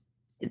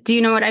 Do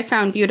you know what I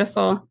found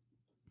beautiful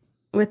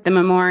with the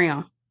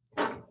memorial?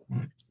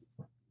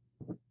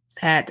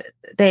 That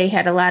they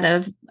had a lot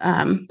of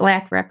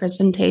Black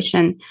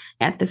representation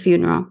at the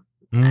funeral,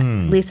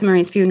 Lisa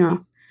Marie's funeral.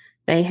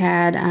 They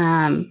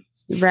had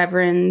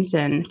reverends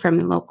and from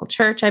the local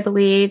church, I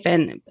believe,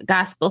 and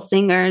gospel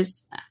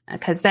singers,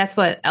 because that's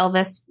what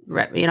Elvis,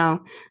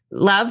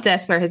 loved.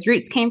 That's where his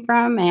roots came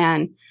from.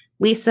 And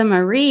Lisa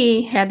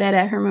Marie had that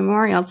at her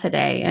memorial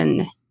today.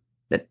 And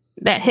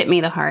that hit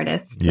me the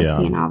hardest,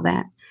 seeing all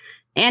that.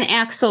 And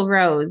Axl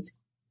Rose.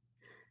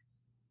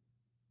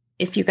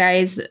 If you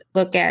guys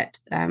look at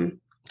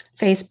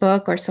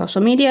Facebook or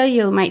social media,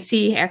 you might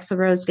see Axl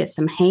Rose get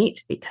some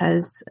hate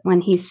because when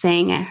he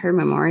sang at her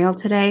memorial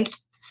today,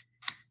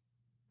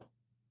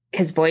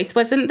 his voice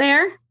wasn't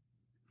there.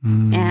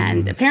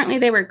 And apparently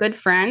they were good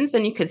friends,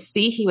 and you could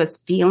see he was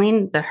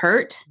feeling the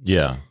hurt.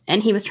 Yeah.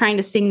 And he was trying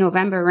to sing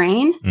November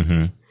Rain.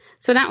 Mm-hmm.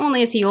 So not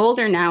only is he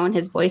older now and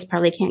his voice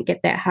probably can't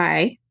get that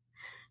high,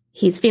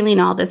 he's feeling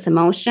all this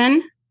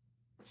emotion.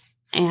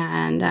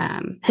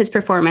 And his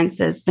performance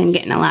has been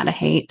getting a lot of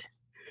hate.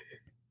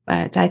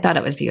 But I thought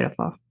it was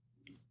beautiful.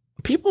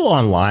 People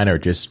online are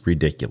just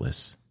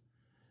ridiculous.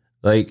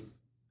 Like,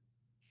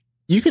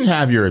 you can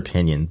have your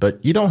opinion,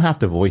 but you don't have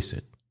to voice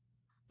it.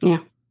 Yeah.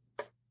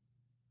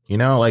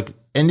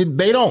 And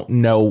they don't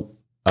know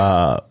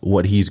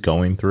what he's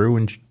going through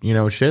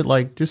and, shit.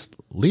 Like, just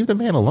leave the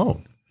man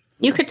alone.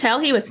 You could tell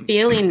he was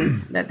feeling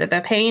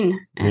the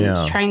pain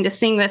and trying to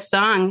sing this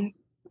song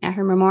at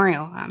her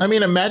memorial. I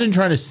mean, imagine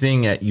trying to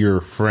sing at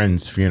your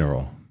friend's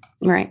funeral.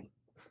 Right.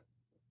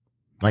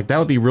 Like, that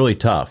would be really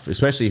tough,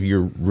 especially if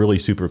you're really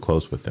super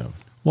close with them.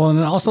 Well, and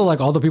also, like,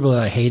 all the people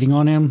that are hating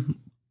on him.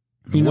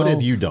 What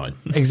have you done?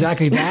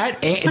 Exactly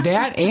that.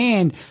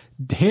 and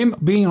him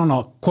being on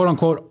a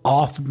quote-unquote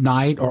off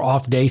night or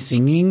off day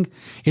singing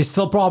is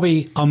still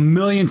probably a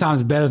million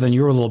times better than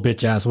your little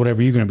bitch ass,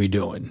 whatever you're going to be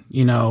doing,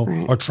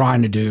 right. Or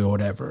trying to do or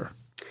whatever.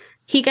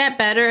 He got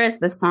better as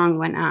the song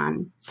went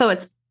on. So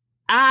it's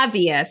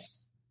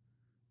obvious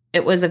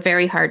it was a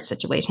very hard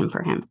situation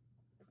for him.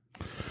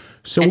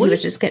 So he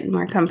was just getting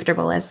more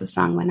comfortable as the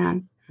song went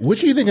on. What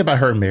do you think about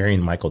her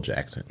marrying Michael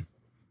Jackson?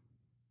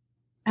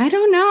 I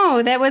don't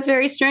know. That was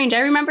very strange. I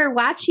remember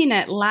watching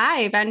it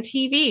live on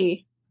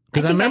TV.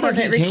 Because I remember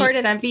he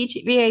recorded on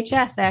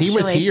VHS, actually. He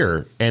was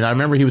here, and I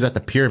remember he was at the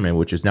Pyramid,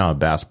 which is now a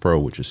Bass Pro,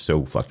 which is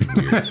so fucking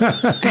weird.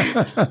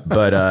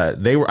 But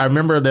I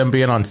remember them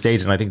being on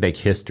stage, and I think they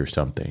kissed or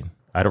something.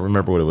 I don't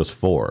remember what it was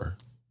for.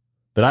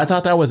 But I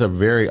thought that was a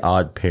very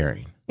odd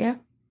pairing. Yeah.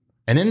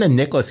 And then the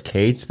Nicolas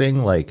Cage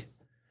thing,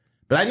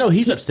 but I know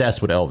he's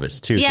obsessed with Elvis,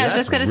 too. Yeah, so I was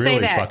just going to say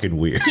that. Fucking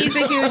weird. He's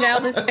a huge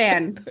Elvis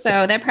fan,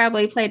 so that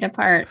probably played a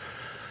part.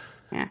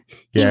 Yeah.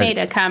 He made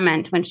a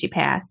comment when she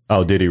passed.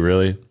 Oh, did he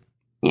really?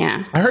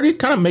 Yeah. I heard he's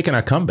kind of making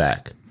a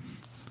comeback.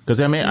 Because,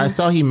 I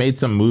saw he made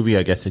some movie.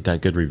 I guess it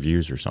got good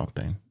reviews or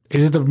something.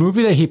 Is it the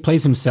movie that he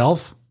plays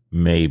himself?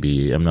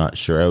 Maybe. I'm not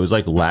sure. It was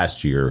like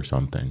last year or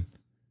something.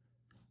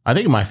 I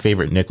think my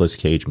favorite Nicolas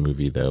Cage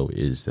movie, though,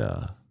 is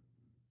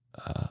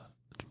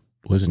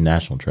was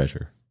National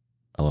Treasure.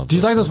 I love. Do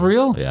you like those for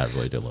real? Yeah, I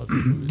really did love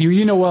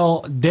it.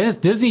 Well,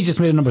 Disney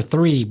just made a number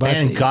 3, but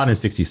and Gone in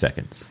 60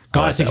 Seconds.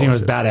 Gone in 60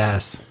 Seconds was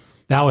badass.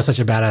 That was such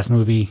a badass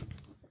movie.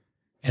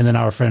 And then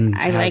our friend,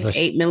 I like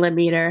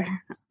 8mm.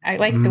 I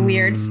like the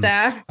weird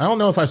stuff. I don't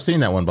know if I've seen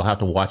that one, but I'll have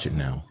to watch it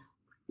now.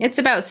 It's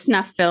about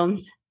snuff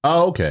films.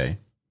 Oh, okay.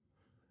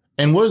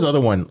 And what was the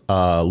other one?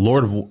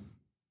 Lord of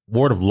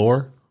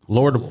War,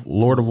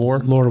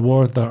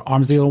 the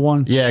Arms Dealer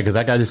one. Yeah, because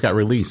that guy just got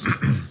released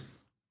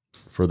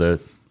for the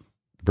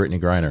Brittany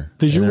Griner.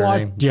 Did you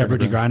watch? Yeah,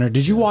 Brittany Griner.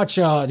 Did you watch?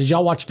 Did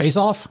y'all watch Face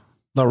Off?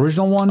 The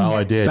original one? Oh,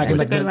 I did. Back in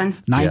That's like a good the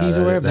one. 90s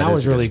Yeah, or whatever. that That is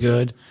was really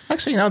good. good.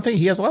 Actually, I don't think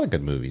he has a lot of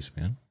good movies,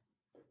 man.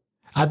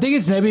 I think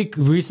it's maybe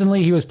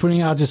recently he was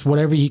putting out just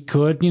whatever he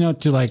could,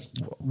 to like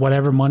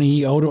whatever money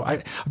he owed.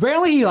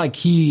 Apparently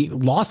he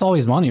lost all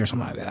his money or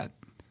something like that.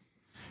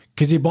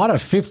 Because he bought a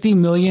 $50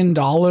 million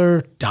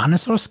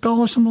dinosaur skull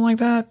or something like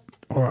that.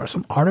 Or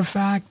some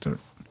artifact. Or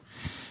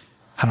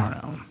I don't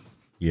know.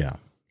 Yeah.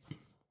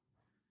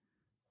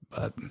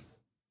 But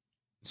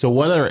So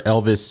what are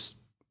Elvis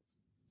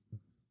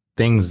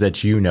things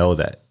that you know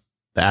that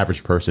the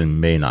average person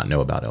may not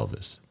know about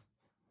Elvis?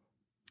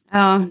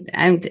 Oh,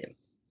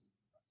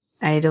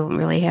 I don't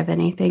really have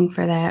anything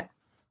for that.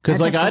 Because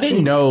like I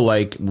didn't know,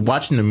 like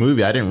watching the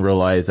movie, I didn't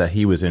realize that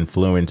he was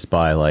influenced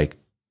by like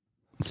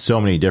so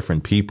many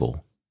different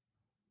people.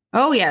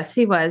 Oh, yes,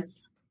 he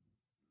was.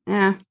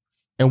 Yeah,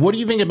 And what do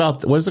you think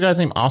about what's the guy's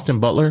name? Austin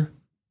Butler?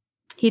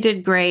 he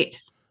did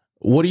great.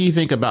 What do you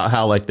think about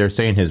how like they're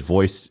saying his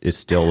voice is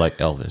still like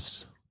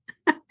Elvis?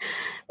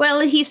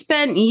 Well, he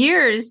spent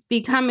years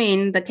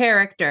becoming the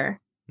character,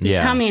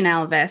 Yeah. becoming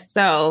Elvis.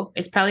 So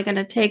it's probably going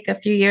to take a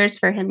few years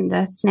for him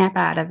to snap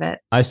out of it.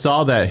 I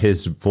saw that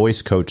his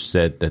voice coach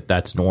said that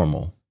that's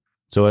normal.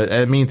 So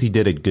it means he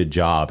did a good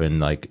job. And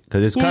like,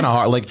 because it's kind of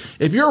hard. Like,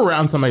 if you're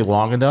around somebody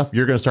long enough,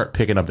 you're going to start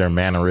picking up their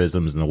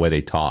mannerisms and the way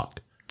they talk.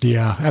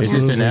 yeah, absolutely. It's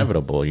just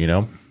inevitable, you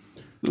know?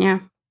 Yeah.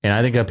 And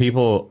I think that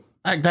people,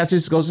 like, that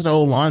just goes to the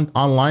whole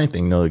online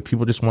thing, though. Like,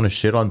 people just want to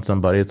shit on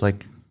somebody. It's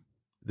like,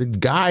 the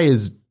guy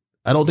is,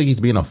 I don't think he's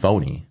being a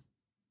phony,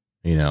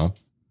 you know?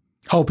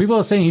 Oh, people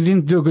are saying he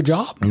didn't do a good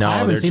job? No, I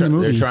haven't they're, seen the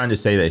movie. they're trying to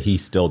say that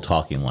he's still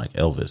talking like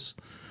Elvis.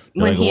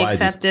 They're When like, he why is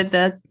this- accepted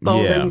the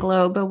Golden Yeah.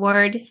 Globe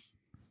Award.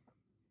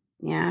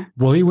 Yeah.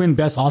 Will he win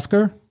Best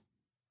Oscar?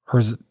 Or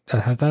has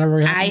that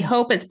ever happened? I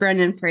hope it's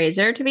Brendan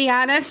Fraser, to be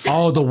honest.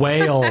 Oh, The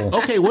Whale.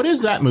 Okay, what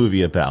is that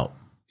movie about?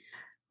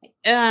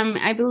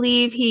 I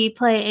believe he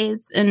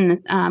plays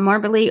an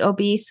morbidly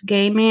obese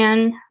gay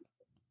man,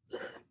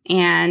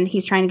 and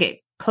he's trying to get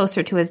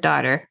closer to his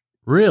daughter.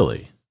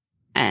 Really?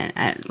 And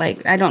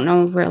I don't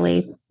know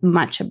really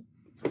much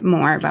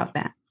more about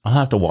that. I'll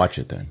have to watch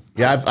it then.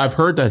 Yeah, I've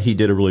heard that he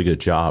did a really good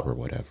job or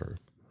whatever.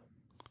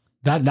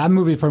 That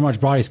movie pretty much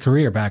brought his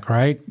career back,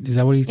 right? Is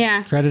that what he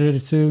credited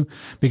it to?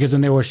 Because when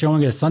they were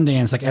showing it at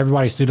Sundance, like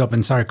everybody stood up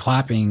and started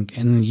clapping,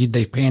 and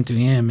they panned to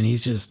him, and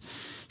he's just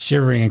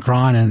shivering and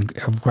crying and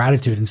of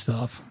gratitude and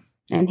stuff.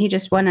 And he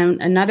just won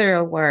another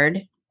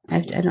award.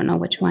 I don't know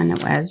which one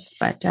it was,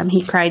 but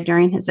he cried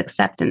during his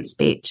acceptance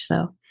speech.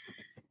 So,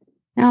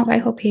 no, I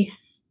hope he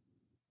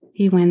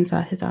wins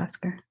his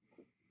Oscar.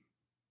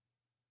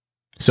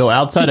 So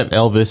outside of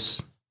Elvis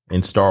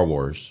and Star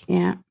Wars,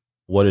 Yeah,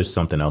 what is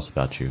something else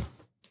about you?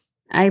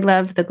 I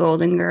love the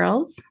Golden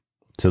Girls.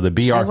 So the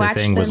B. Arthur watched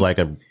thing was them. like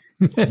a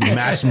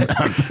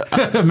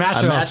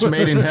match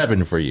made in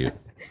heaven for you.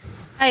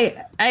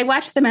 I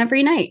watch them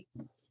every night.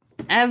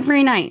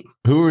 Every night.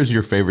 Who is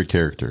your favorite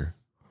character?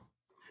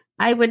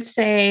 I would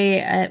say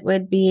it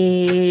would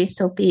be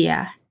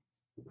Sophia.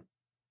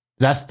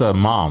 That's the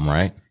mom,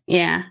 right?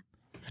 Yeah.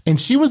 And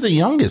she was the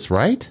youngest,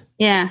 right?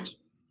 Yeah.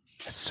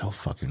 That's so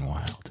fucking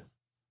wild.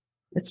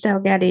 Estelle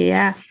Getty.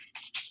 Yeah.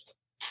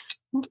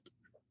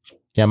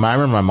 Yeah, I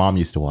remember my mom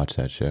used to watch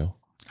that show.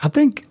 I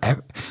think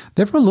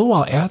there for a little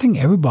while, I think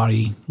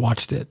everybody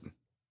watched it.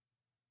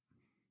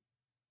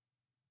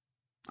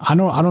 I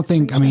don't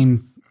think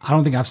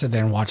I've sat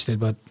there and watched it,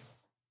 but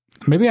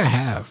maybe I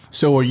have.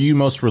 So are you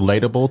most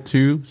relatable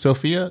to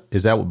Sophia?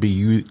 Is that would be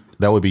you?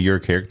 That would be your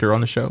character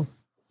on the show?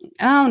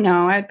 Oh,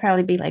 no. I'd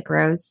probably be like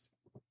Rose.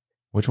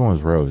 Which one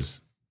was Rose?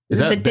 Is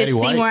The that Betty ditzy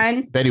White?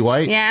 one. Betty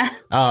White? Yeah.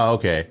 Oh,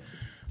 okay.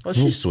 Well,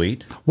 she's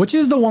sweet. Which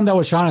is the one that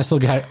was still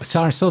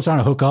trying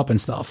to hook up and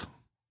stuff.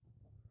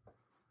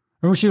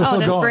 Remember she was still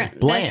that's going.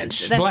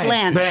 Blanche. That's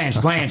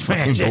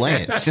Blanche.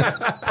 Blanche.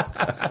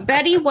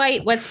 Betty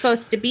White was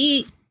supposed to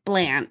be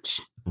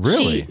Blanche.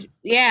 Really?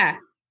 Yeah.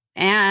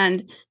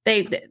 And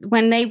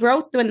when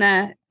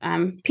the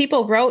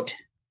people wrote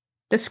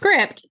the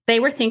script, they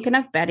were thinking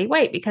of Betty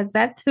White because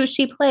that's who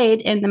she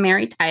played in the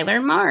Mary Tyler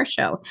Moore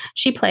show.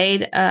 She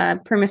played a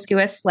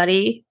promiscuous,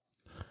 slutty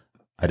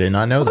I did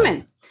not know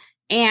woman.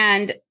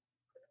 And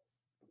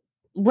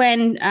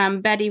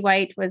when Betty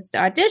White was to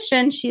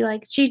audition, she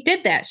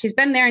did that. She's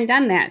been there and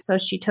done that. So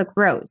she took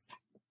Rose.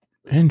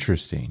 that.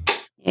 Interesting.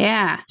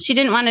 Yeah. She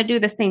didn't want to do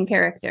the same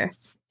character.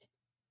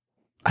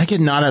 I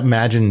could not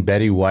imagine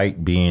Betty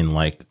White being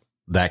like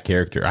that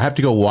character. I have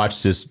to go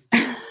watch this.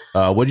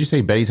 What did you say,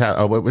 Betty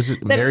Tyler? What was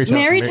it? The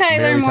Mary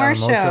Tyler Moore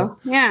show.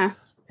 Yeah.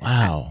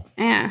 Wow.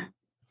 Yeah.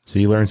 So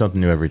you learn something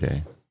new every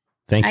day.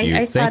 Thank you.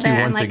 I saw Thank you that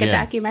in once like again. a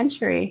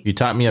documentary. You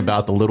taught me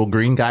about the little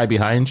green guy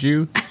behind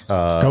you.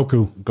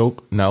 Goku.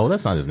 No,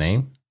 that's not his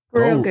name.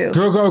 Grogu.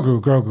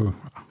 Grogu.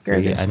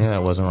 See, I knew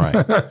that wasn't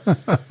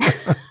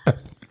right.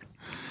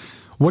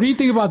 What do you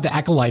think about the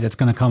Acolyte that's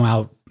going to come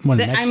out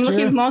next I'm year?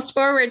 looking most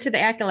forward to the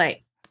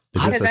Acolyte.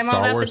 Is this Because a I'm all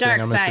Star about Wars the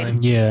dark thing, I'm side.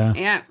 assuming? Yeah.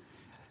 Yeah.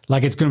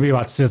 Like it's going to be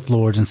about Sith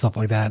Lords and stuff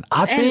like that.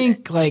 I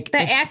think like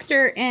The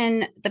actor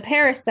in The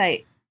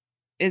Parasite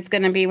is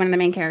going to be one of the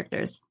main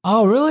characters.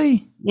 Oh,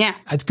 really? Yeah.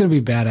 It's going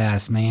to be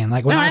badass, man.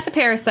 Like when not the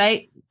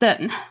Parasite.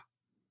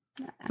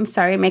 I'm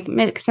sorry,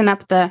 mixing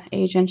up the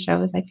Asian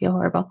shows. I feel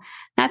horrible.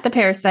 Not the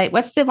Parasite.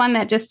 What's the one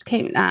that just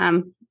came?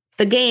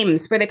 The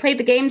games where they played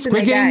the games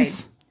Squid and they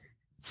Games? died.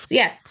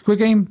 Yes. Squid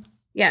Game?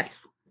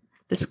 Yes.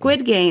 The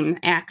Squid Game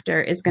actor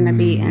is going to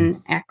be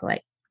in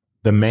Acolyte.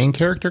 The main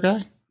character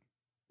guy?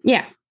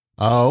 Yeah.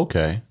 Oh,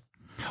 okay.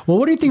 Well,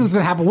 what do you think was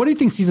going to happen? What do you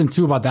think season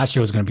 2 about that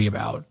show is going to be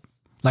about?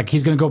 Like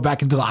he's going to go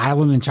back into the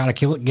island and try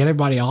to get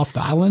everybody off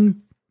the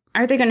island?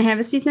 Are they going to have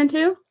a season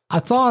 2? I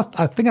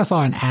think I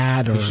saw an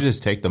ad. Or You should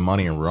just take the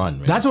money and run,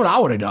 man. that's what I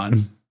would have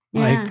done.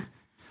 Yeah. Like,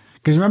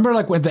 because remember,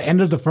 like at the end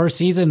of the first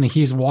season,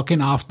 he's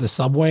walking off the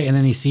subway and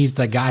then he sees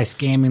the guy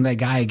scamming that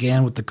guy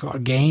again with the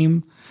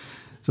game.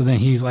 So then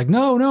he's like,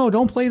 no,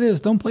 don't play this.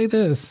 Don't play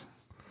this.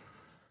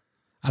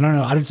 I don't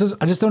know. I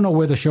just don't know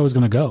where the show is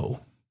going to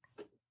go.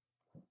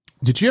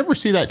 Did you ever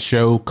see that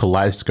show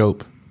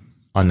Kaleidoscope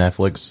on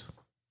Netflix?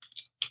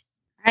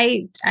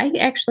 I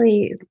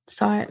actually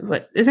saw it.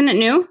 What, isn't it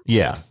new?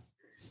 Yeah.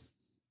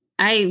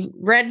 I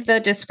read the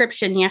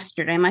description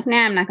yesterday. I'm like,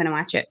 nah, I'm not going to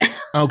watch it.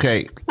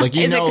 Okay. Like,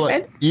 you Is it know,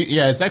 good?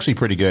 yeah, it's actually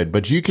pretty good,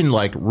 but you can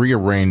like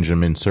rearrange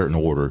them in certain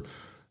order.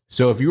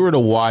 So if you were to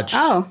watch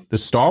the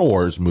Star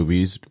Wars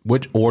movies,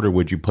 which order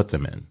would you put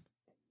them in?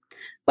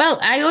 Well,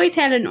 I always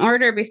had an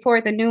order before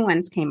the new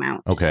ones came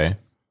out. Okay.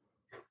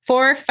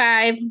 4,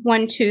 5,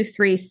 1, 2,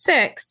 3,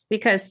 6,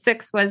 because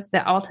 6 was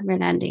the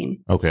ultimate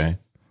ending. Okay.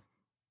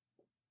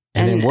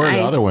 And then where do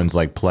the other ones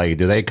like play?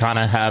 Do they kind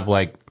of have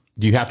like,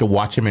 do you have to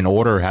watch them in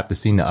order or have to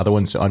see the other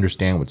ones to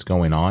understand what's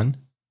going on?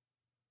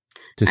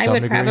 I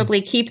would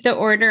probably keep the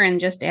order and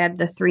just add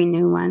the 3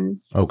 new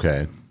ones.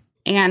 Okay.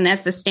 And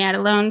as the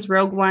standalones,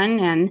 Rogue One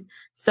and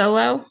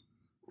Solo.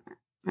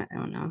 I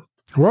don't know.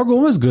 Rogue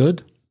One was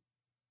good.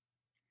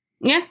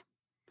 Yeah.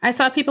 I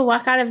saw people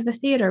walk out of the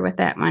theater with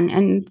that one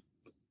and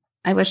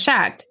I was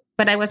shocked,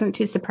 but I wasn't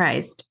too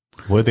surprised.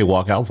 What did they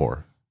walk out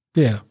for?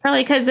 Yeah.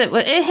 Probably because it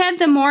had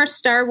the more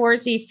Star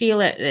Wars-y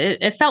feel.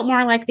 It felt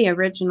more like the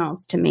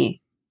originals to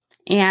me.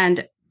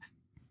 And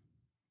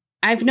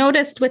I've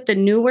noticed with the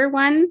newer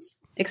ones,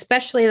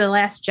 especially The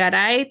Last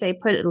Jedi, they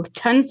put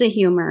tons of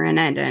humor in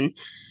it. And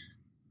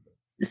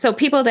so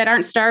people that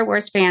aren't Star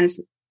Wars fans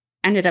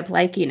ended up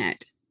liking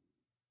it.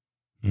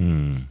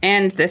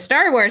 And the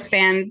Star Wars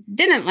fans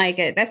didn't like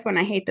it. That's when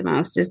I hate the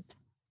most is,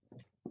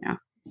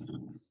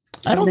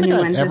 I don't think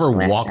I've ever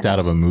walked out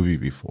of a movie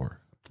before.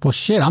 Well,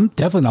 shit, I'm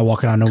definitely not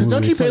walking out of a movie. Because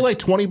don't you pay like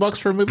 $20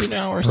 for a movie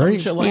now or some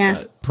shit like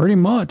that? Pretty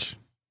much.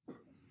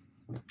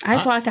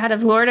 I've walked out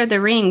of Lord of the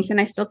Rings and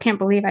I still can't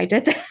believe I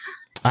did that.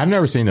 I've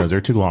never seen those.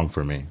 They're too long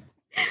for me.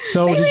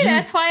 So maybe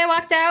that's why I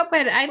walked out,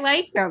 but I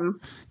like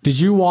them. Did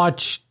you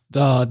watch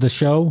the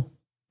show,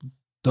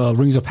 The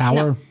Rings of Power?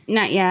 No,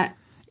 not yet.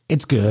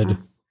 It's good.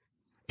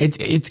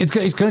 It's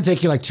going to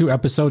take you like 2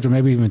 episodes or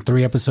maybe even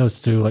 3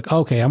 episodes to like,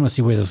 okay, I'm going to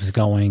see where this is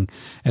going.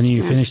 And then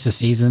you finish the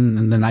season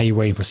and then now you're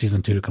waiting for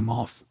season 2 to come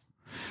off.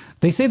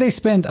 They say they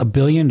spent $1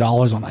 billion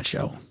on that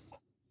show.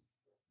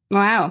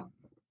 Wow.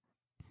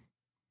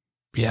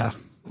 Yeah.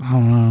 I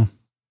don't know.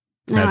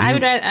 No,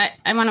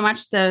 I want to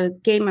watch the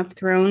Game of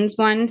Thrones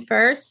one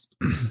first.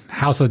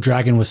 House of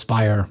Dragon with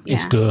Spire. Yeah.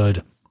 It's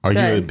good. Are you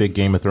a big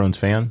Game of Thrones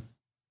fan?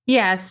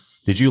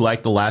 Yes. Did you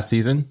like the last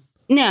season?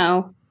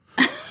 No.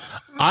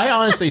 I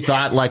honestly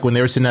thought like when they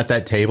were sitting at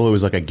that table, it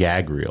was like a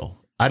gag reel.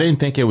 I didn't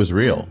think it was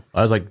real.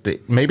 I was like,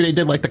 maybe they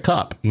did like the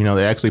cup. You know,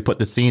 they actually put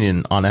the scene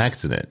in on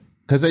accident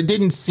because it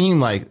didn't seem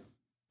like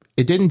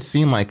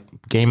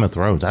Game of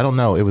Thrones. I don't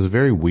know. It was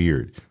very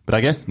weird, but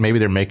I guess maybe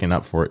they're making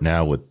up for it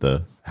now with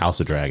the House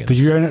of Dragons. Did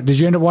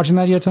you end up watching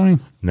that yet, Tony?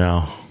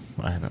 No,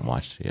 I haven't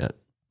watched it yet.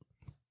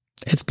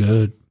 It's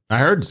good. I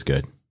heard it's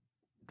good.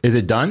 Is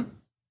it done?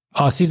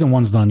 Season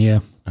 1's done. Yeah.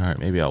 All right,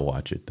 maybe I'll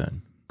watch it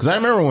then. Because I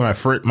remember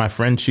when my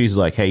friend, she's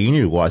like, hey, you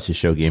need to watch this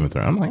show, Game of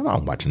Thrones. I'm like, I'm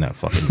not watching that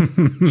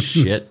fucking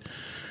shit.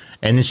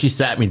 And then she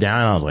sat me down,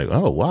 and I was like,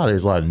 oh, wow,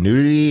 there's a lot of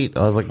nudity. I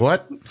was like,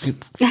 what?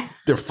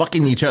 They're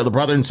fucking each other,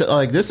 brother and sister.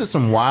 Like, this is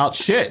some wild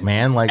shit,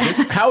 man. Like,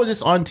 how is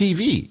this on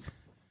TV?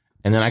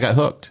 And then I got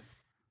hooked.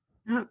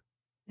 Oh,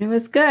 it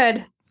was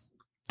good.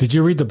 Did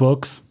you read the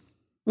books?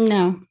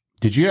 No.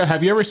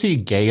 Have you ever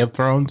seen Game of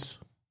Thrones?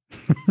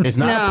 It's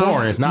not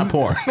porn. It's not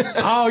porn.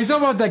 Oh, you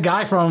talking about that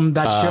guy from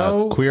that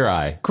show? Queer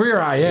Eye.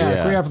 Queer Eye,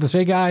 yeah. Queer Eye for the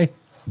straight guy.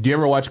 Do you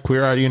ever watch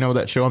Queer Eye? Do you know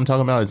that show I'm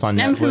talking about? It's on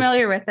Netflix. I'm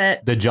familiar with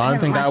it. The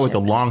Jonathan guy with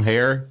the long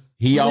hair.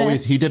 He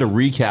did a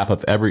recap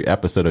of every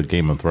episode of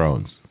Game of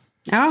Thrones.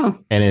 Oh.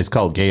 And it's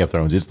called Game of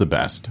Thrones. It's the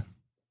best.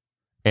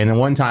 And then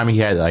one time he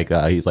had like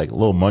he's like a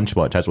little munch.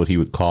 That's what he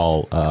would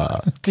call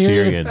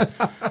Tyrion.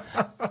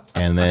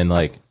 And then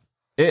like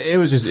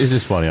it's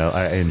just funny.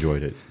 I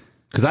enjoyed it.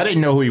 Because I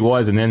didn't know who he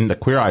was, and then the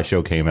Queer Eye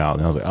show came out,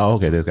 and I was like, oh,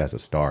 okay, this guy's a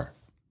star.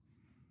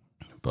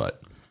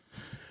 But,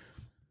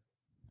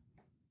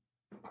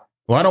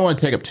 well, I don't want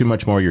to take up too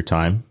much more of your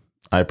time.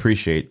 I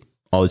appreciate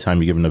all the time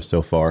you've given us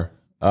so far.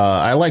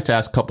 I like to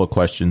ask a couple of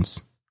questions.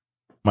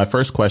 My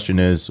first question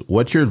is,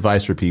 what's your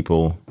advice for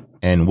people,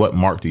 and what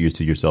mark do you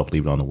see yourself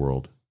leaving on the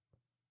world?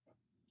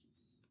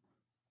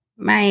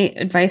 My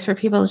advice for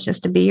people is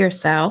just to be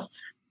yourself.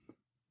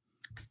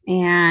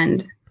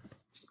 And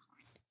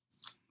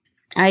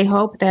I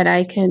hope that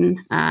I can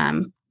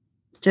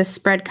just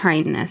spread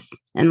kindness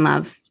and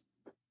love.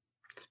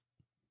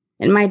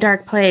 In my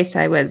dark place,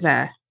 I was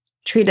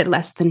treated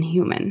less than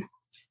human.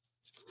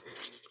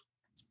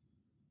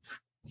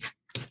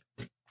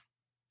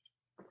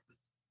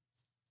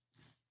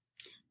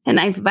 And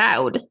I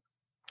vowed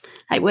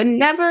I would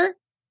never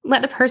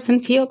let a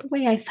person feel the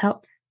way I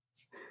felt.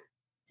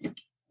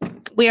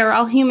 We are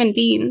all human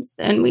beings,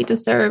 and we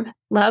deserve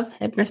love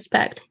and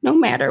respect, no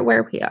matter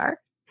where we are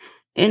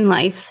in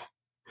life.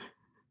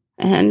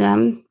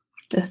 And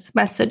this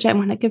message I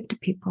want to give to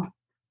people.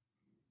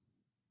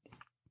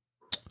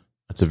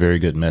 That's a very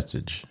good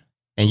message.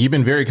 And you've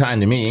been very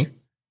kind to me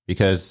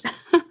because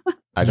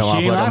I don't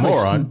off like a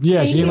moron.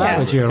 Yeah, she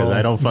laughed at you. Because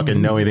I don't fucking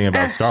know anything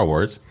about Star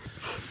Wars.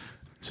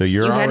 So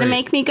you had to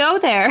make me go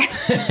there.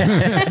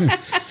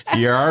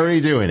 You're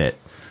already doing it.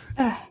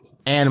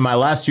 And my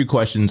last two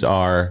questions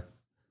are,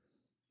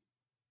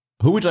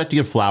 who would you like to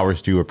give flowers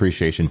to,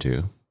 appreciation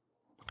to?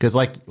 Because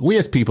like we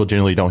as people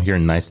generally don't hear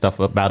nice stuff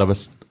about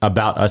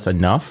us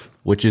enough,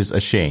 which is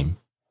a shame.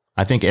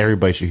 I think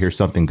everybody should hear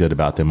something good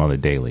about them on a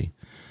daily.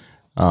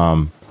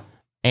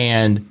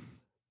 And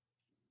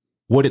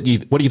what do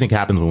you think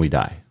happens when we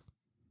die?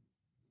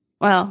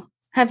 Well,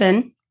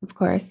 heaven, of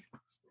course,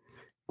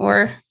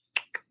 or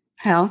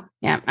hell.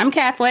 Yeah, I'm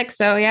Catholic,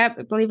 so yeah,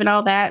 I believe in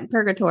all that.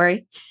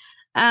 Purgatory.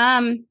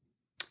 Person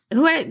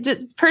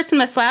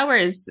with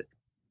flowers?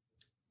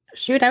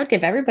 Shoot, I would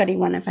give everybody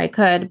one if I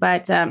could,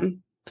 but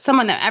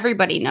someone that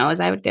everybody knows,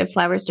 I would give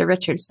flowers to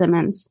Richard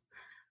Simmons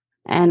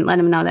and let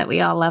him know that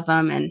we all love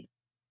him and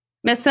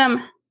miss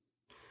him.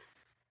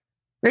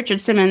 Richard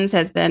Simmons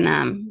has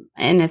been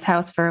in his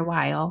house for a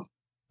while,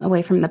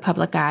 away from the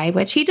public eye,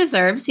 which he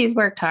deserves. He's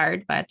worked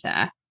hard, but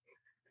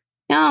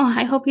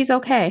I hope he's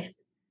okay.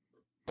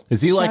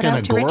 Is he like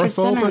an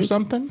agoraphobe or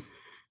something?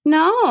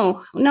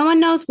 No one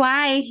knows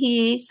why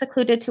he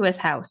secluded to his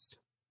house.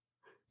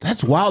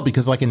 That's wild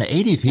because like in the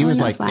 80s, he was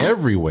like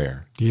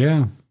everywhere.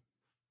 Yeah.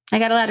 I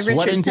got a lot of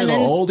Richard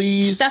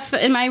Simmons stuff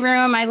in my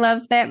room. I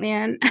love that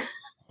man.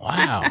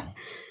 Wow.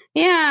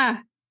 Yeah.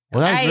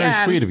 Well, that was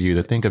very sweet of you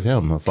to think of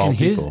him, of all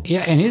people.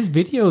 Yeah, and his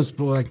videos,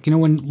 like,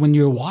 when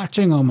you're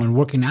watching them and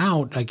working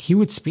out, like, he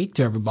would speak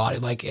to everybody,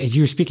 like, as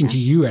you're speaking to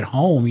you at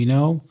home,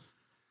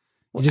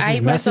 Just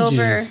I was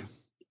over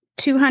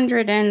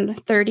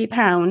 230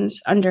 pounds,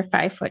 under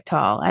 5 foot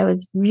tall. I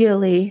was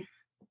really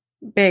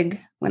big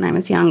when I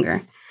was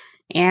younger.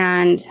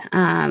 And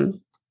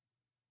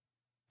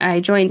I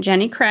joined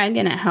Jenny Craig,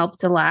 and it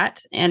helped a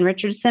lot. And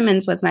Richard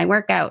Simmons was my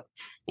workout.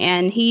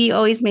 And he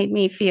always made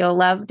me feel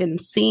loved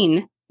and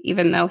seen,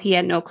 even though he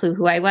had no clue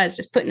who I was,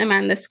 just putting him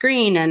on the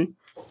screen.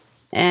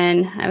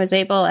 And I was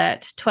able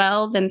at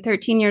 12 and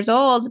 13 years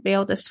old to be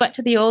able to sweat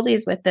to the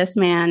oldies with this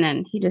man.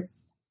 And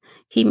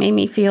he made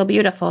me feel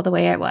beautiful the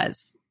way I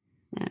was.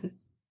 And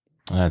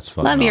that's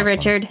fun. Love you,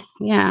 Richard.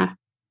 Yeah.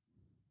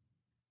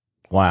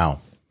 Wow.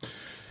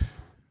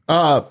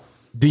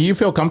 Do you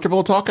feel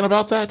comfortable talking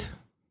about that?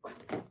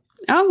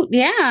 Oh,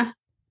 yeah.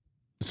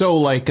 So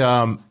like,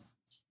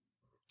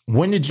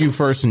 when did you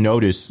first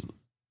notice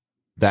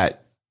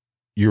that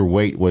your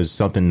weight was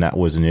something that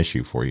was an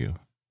issue for you,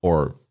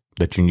 or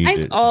that you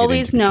needed? I've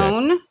always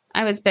known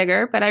I was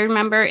bigger, but I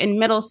remember in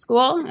middle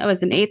school, I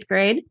was in 8th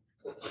grade.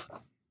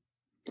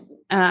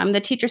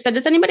 The teacher said,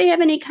 "Does anybody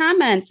have any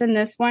comments?" And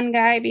this one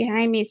guy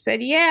behind me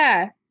said,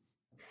 "Yeah,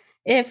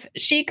 if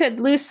she could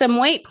lose some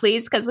weight,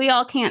 please, because we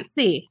all can't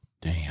see."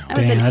 Damn. I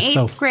was in that's 8th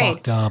so grade.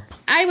 Fucked up.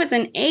 I was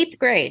in 8th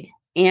grade,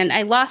 and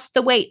I lost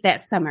the weight that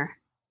summer.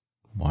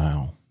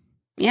 Wow.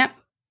 Yep.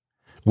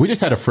 We just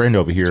had a friend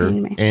over here,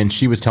 and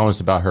she was telling us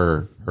about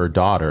her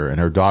daughter, and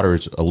her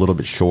daughter's a little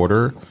bit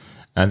shorter.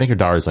 And I think her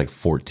daughter's like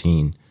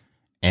 14.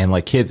 And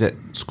like kids at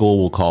school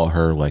will call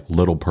her like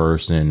little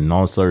person and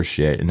all this other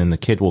shit. And then the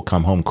kid will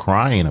come home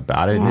crying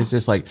about it. Yeah. And it's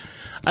just like,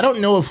 I don't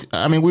know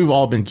we've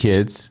all been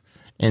kids,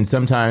 and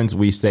sometimes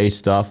we say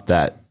stuff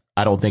that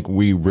I don't think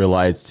we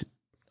realized,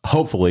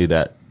 hopefully,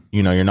 that,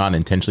 you're not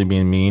intentionally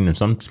being mean, and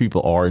some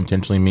people are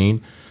intentionally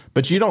mean,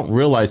 but you don't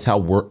realize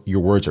how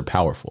your words are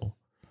powerful.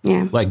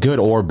 Yeah. Like good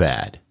or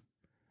bad.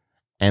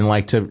 And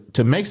like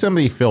to make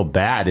somebody feel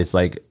bad, it's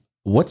like,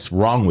 what's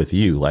wrong with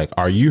you? Like,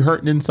 are you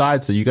hurting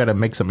inside? So you got to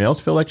make somebody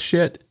else feel like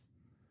shit.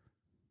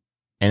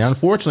 And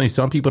unfortunately,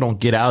 some people don't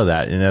get out of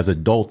that. And as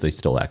adults, they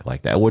still act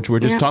like that, which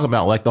we're just talking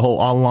about, like the whole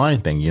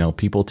online thing,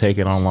 people take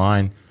it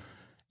online.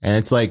 And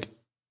it's like,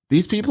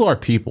 these people are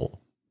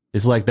people.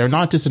 It's like, they're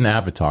not just an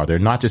avatar. They're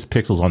not just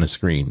pixels on a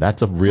screen.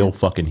 That's a real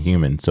fucking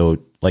human. So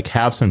like,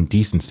 have some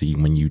decency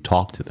when you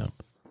talk to them.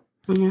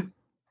 Yeah.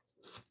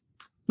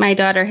 My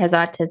daughter has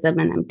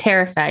autism, and I'm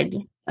terrified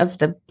of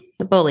the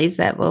bullies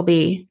that will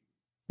be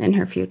in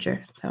her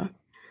future. So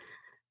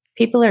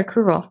people are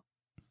cruel.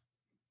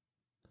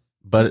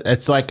 But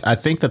it's like, I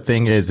think the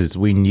thing is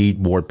we need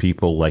more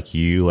people like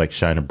you, like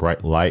shine a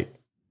bright light.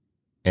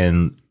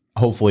 And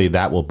hopefully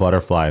that will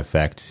butterfly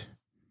effect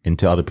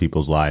into other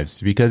people's lives,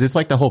 because it's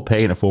like the whole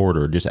paying it forward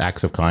or just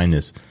acts of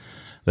kindness.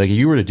 Like if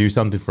you were to do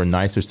something for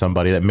nice or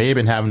somebody that may have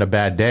been having a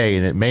bad day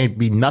and it may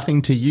be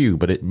nothing to you,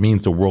 but it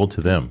means the world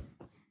to them.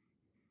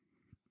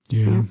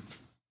 Yeah.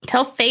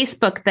 Tell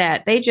Facebook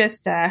that. They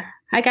just I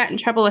got in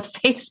trouble with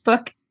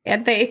Facebook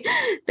and they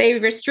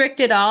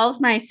restricted all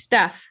of my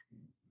stuff.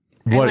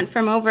 I went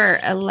from over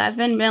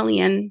 11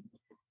 million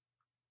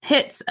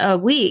hits a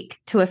week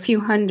to a few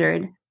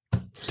hundred.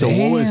 So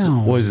what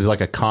was it,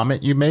 like a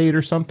comment you made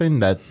or something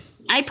that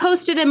I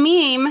posted a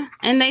meme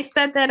and they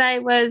said that I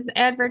was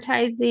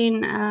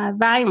advertising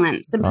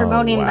violence and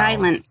promoting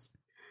violence.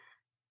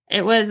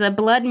 It was a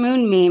blood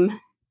moon meme.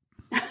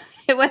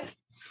 It was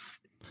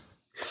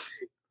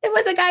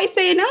a guy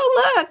saying,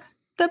 "Oh, look,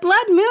 the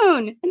blood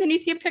moon." And then you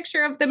see a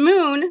picture of the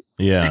moon.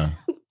 Yeah.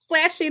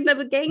 Flashing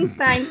the gang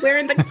signs,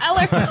 wearing the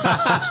color.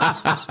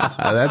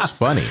 That's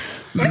funny.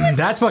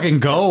 That's fucking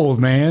gold,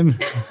 man.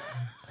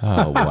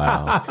 Oh,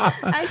 wow.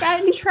 I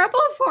got in trouble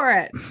for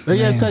it. But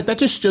yeah, that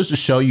just goes to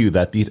show you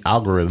that these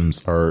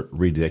algorithms are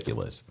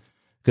ridiculous.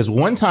 Because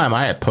one time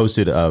I had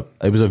posted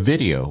it was a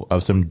video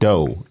of some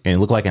dough and it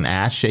looked like an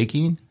ass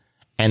shaking.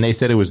 And they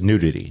said it was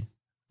nudity.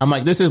 I'm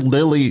like, this is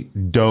literally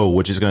dough,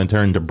 which is going to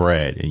turn to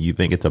bread. And you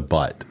think it's a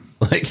butt.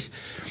 Like,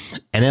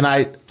 and then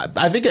I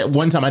think at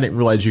one time I didn't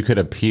realize you could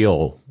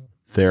appeal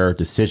their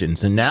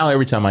decisions. And now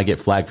every time I get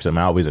flagged for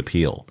something, I always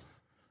appeal.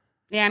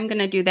 Yeah, I'm going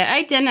to do that.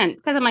 I didn't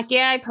because I'm like,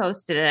 yeah, I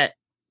posted it.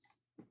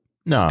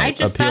 No, I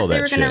just thought they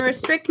were going to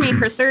restrict me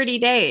for 30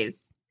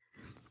 days.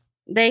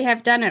 They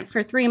have done it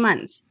for 3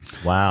 months.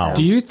 Wow. So.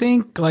 Do you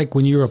think, like,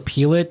 when you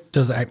appeal it,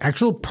 does an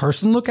actual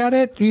person look at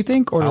it, do you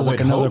think? Or does, like,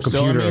 another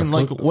computer? So. I mean,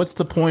 like, what's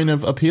the point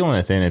of appealing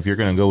it then if you're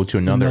going to go to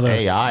another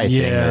AI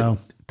thing that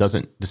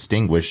doesn't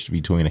distinguish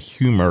between a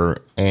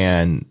humor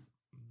and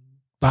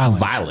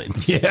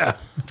violence? Yeah.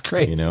 It's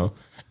great. You know?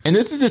 And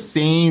this is the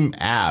same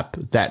app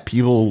that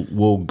people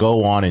will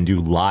go on and do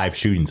live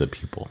shootings of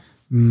people.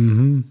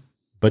 Mm-hmm.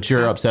 But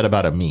you're upset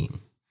about a meme.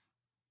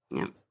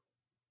 Yeah.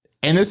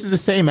 And this is the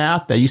same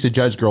app that used to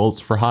judge girls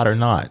for hot or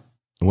not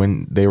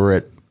when they were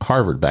at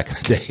Harvard back in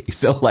the day.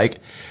 So, like,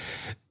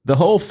 the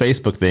whole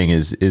Facebook thing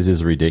is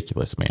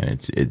ridiculous, man.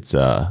 It's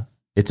a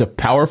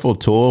powerful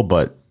tool,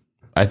 but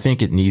I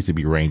think it needs to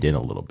be reined in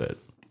a little bit.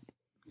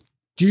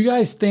 Do you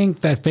guys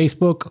think that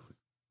Facebook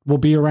will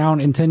be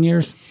around in 10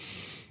 years?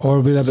 Or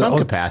will be some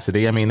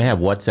capacity? I mean, they have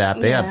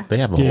WhatsApp. They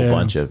have a whole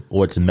bunch of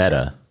what's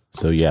Meta.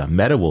 So yeah,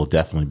 Meta will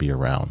definitely be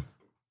around.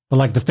 But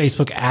like the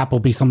Facebook app will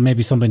be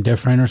maybe something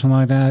different or something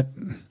like that.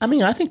 I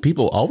mean, I think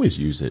people always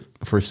use it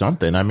for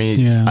something. I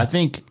mean, I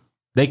think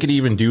they could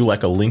even do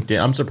like a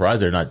LinkedIn. I'm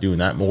surprised they're not doing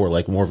that more of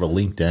a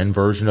LinkedIn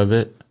version of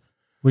it.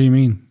 What do you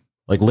mean?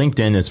 Like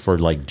LinkedIn is for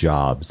like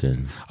jobs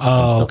and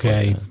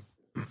okay.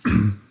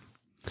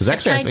 Because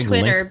actually, I think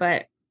Twitter,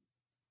 but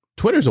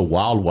Twitter's a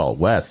wild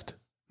west.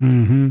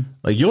 Mm-hmm.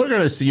 Like you're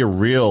going to see a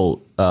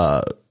real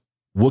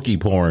Wookiee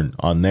porn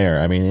on there.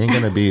 I mean, it ain't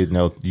going to be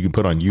you can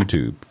put on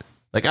YouTube.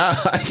 Like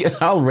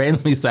I'll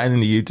randomly sign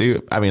into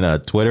YouTube. I mean,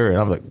 Twitter, and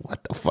I'm like,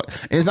 what the fuck?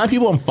 And it's not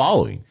people I'm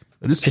following.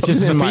 It's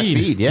just in my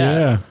feed.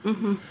 Yeah.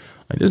 Mm-hmm.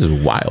 Like, this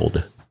is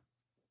wild.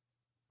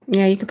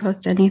 Yeah, you could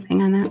post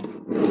anything on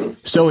that.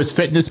 So has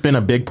fitness been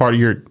a big part of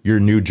your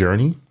new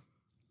journey?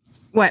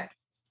 What?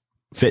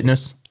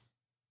 Fitness?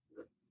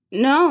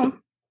 No.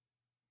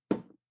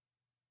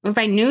 With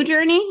my new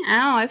journey?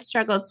 Oh, I've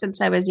struggled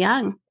since I was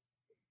young.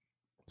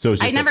 So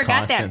it's just I never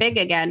got that big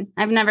again.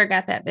 I've never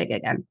got that big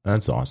again.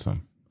 That's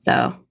awesome.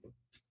 So.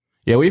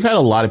 Yeah, we've had a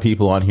lot of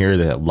people on here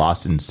that have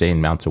lost insane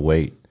amounts of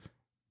weight.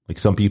 Like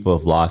some people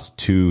have lost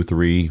 200,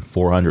 300,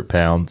 400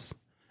 pounds.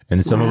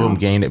 And some of them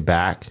gained it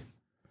back.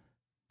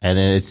 And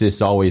then it's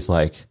just always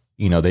like,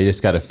 they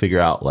just got to figure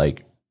out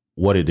like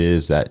what it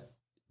is that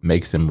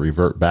makes them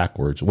revert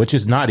backwards, which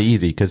is not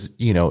easy because,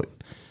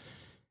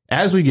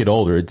 as we get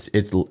older,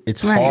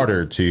 it's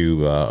harder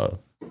to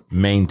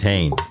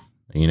maintain,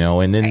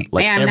 and then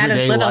like I'm not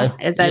as little life,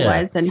 as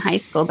I was in high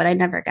school, but I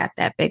never got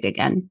that big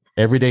again.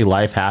 Everyday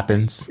life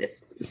happens.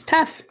 It's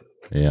tough.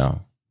 Yeah,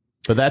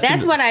 but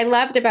that's what I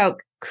loved about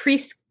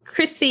Chris.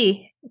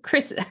 I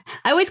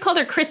always called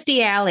her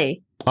Christy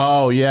Alley.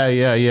 Oh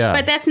yeah.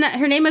 But that's not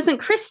her name. Isn't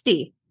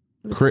Christy?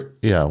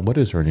 Yeah, what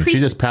is her name? She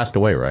just passed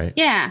away, right?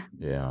 Yeah.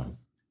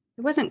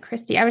 It wasn't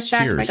Christy. I was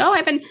shocked. Cheers. Like,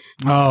 I've been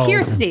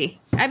Kiersey.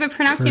 I've been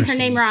pronouncing her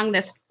name wrong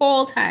this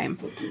whole time.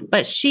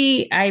 But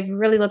I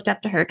really looked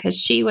up to her because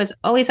she was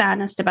always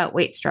honest about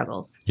weight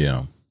struggles.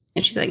 Yeah.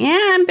 And she's like, yeah,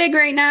 I'm big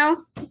right now.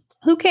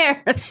 Who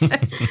cares?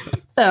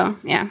 So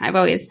yeah, I've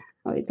always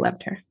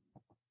loved her.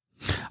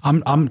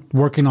 I'm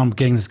working on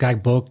getting this guy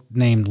book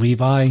named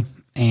Levi,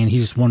 and he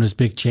just won his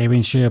big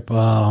championship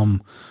a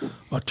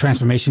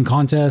transformation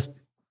contest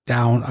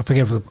down. I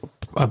forget if it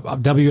was a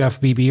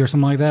WFBB or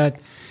something like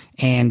that.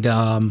 And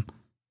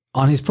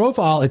on his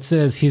profile, it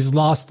says he's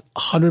lost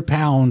 100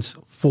 pounds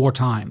 4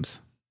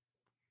 times.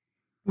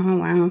 Oh,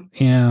 wow.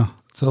 Yeah.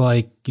 So,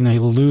 like,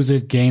 he'll lose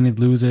it, gain it,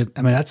 lose it.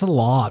 I mean, that's a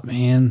lot,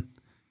 man.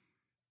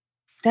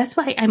 That's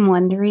why I'm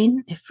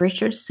wondering if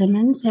Richard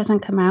Simmons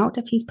hasn't come out,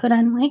 if he's put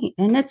on weight.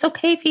 And it's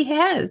okay if he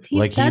has.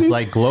 He's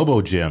like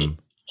Globo Gym.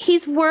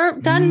 he's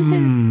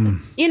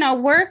done his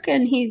work,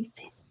 and he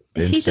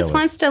just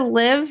wants to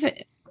live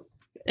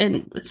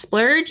and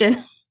splurge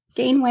and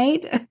gain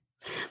weight.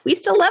 We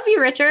still love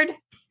you, Richard.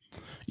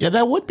 Yeah,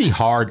 that would be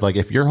hard. Like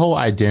if your whole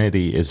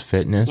identity is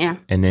fitness,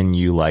 and then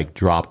you like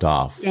dropped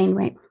off, gain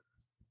weight.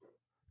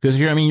 Because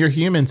you're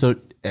human, so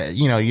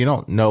you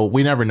don't know.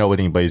 We never know what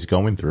anybody's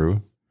going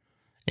through,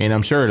 and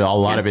I'm sure a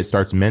lot of it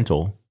starts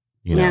mental.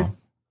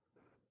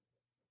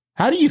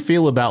 How do you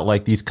feel about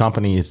like these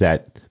companies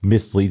that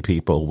mislead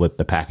people with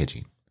the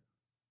packaging?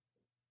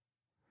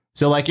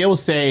 So like it will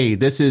say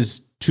this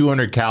is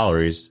 200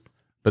 calories,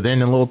 but then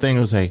the little thing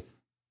will say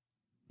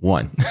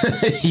 1,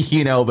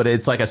 but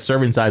it's like a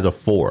serving size of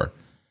 4.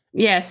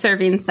 Yeah,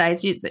 serving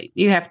size.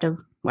 You have to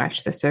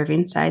watch the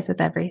serving size with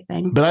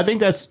everything. But I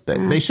think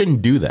they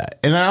shouldn't do that.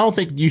 And I don't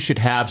think you should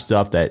have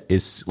stuff that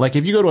is like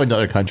if you go to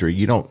another country,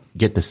 you don't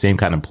get the same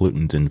kind of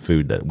pollutants in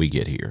food that we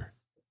get here.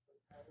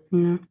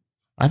 Yeah.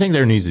 I think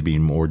there needs to be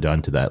more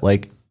done to that.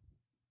 Like,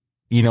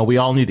 we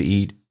all need to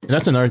eat. And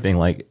that's another thing.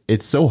 Like,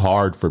 it's so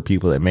hard for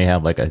people that may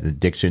have like an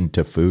addiction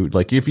to food.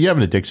 Like, if you have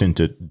an addiction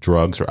to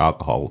drugs or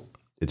alcohol,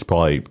 it's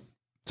probably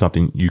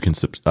something you can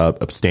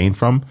abstain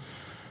from.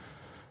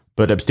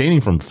 But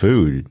abstaining from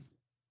food,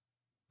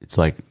 it's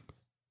like,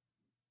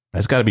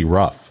 that's got to be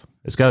rough.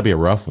 It's got to be a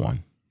rough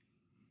one.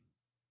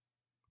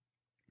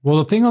 Well,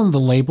 the thing on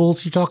the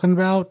labels you're talking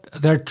about,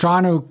 they're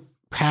trying to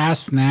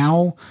pass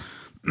now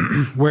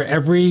where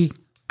every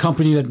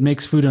company that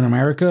makes food in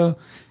America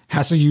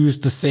has to use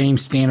the same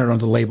standard on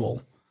the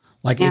label.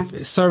 Like if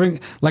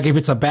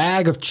it's a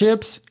bag of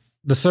chips,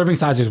 the serving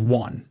size is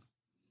 1.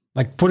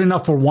 Like put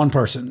enough for 1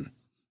 person.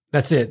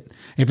 That's it.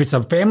 If it's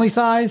a family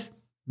size,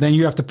 then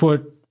you have to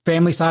put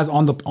family size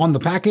on the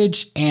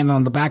package, and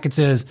on the back it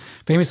says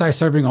family size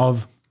serving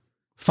of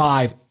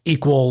 5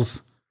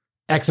 equals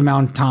X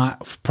amount of time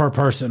per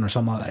person or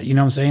something like that. You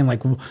know what I'm saying?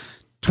 Like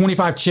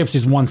 25 chips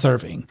is 1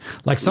 serving.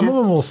 Like some of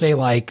them will say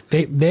like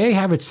they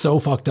have it so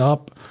fucked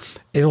up.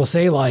 It'll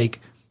say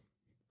like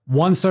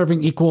 1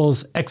 serving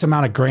equals X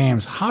amount of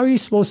grams. How are you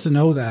supposed to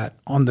know that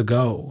on the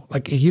go?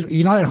 Like if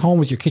you're not at home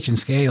with your kitchen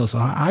scale, so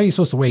how are you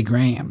supposed to weigh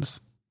grams?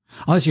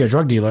 Unless you're a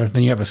drug dealer,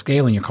 then you have a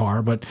scale in your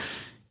car. But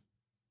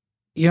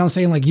you know what I'm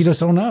saying? Like you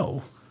just don't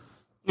know.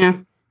 Yeah.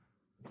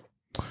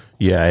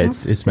 Yeah,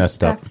 it's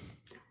messed up.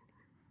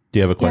 Do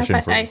you have a question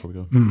before we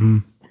go? Mm-hmm.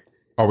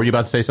 Oh, were you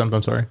about to say something?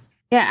 I'm sorry.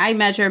 Yeah, I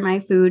measure my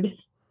food.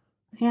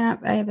 Yeah,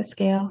 I have a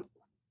scale.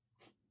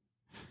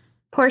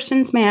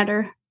 Portions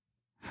matter.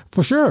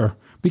 For sure.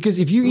 Because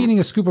if you're eating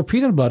a scoop of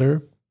peanut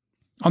butter,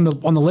 on the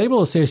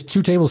label it says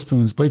 2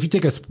 tablespoons. But if you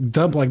take a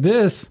dump like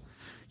this,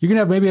 you can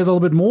have maybe a little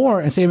bit more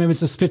and say maybe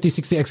it's just 50,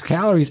 60 extra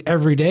calories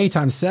every day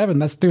times 7.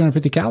 That's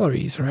 350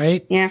 calories,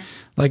 right? Yeah.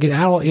 Like it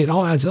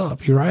all adds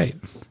up. You're right.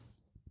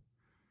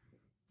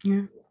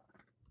 Yeah.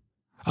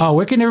 Oh,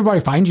 where can everybody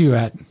find you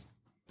at?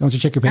 Don't you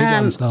check your page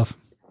out and stuff?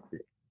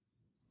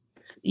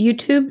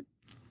 YouTube.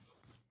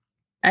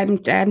 I'm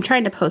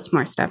trying to post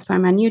more stuff, so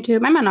I'm on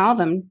YouTube. I'm on all of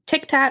them.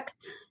 TikTok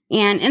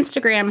and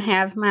Instagram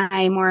have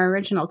my more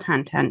original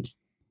content.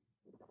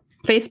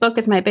 Facebook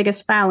is my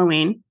biggest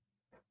following,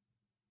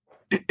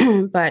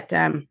 but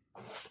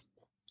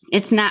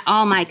it's not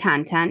all my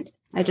content.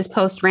 I just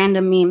post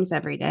random memes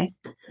every day.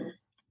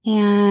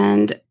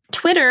 And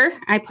Twitter,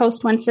 I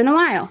post once in a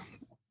while.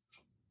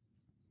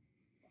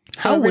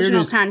 So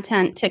original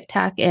content,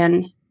 TikTok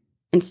and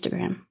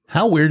Instagram.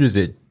 How weird is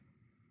it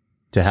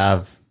to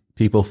have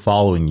people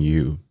following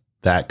you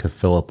that could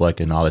fill up like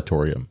an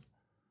auditorium?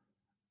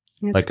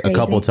 That's like crazy. A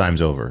couple of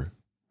times over.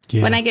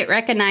 Yeah. When I get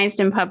recognized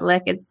in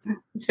public, it's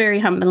very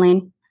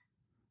humbling.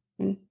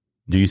 Do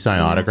you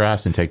sign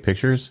autographs and take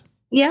pictures?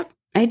 Yep,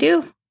 I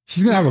do.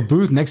 She's going to have a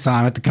booth next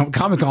time at the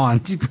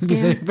Comic-Con. She's going to be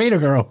saying Vader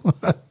Girl.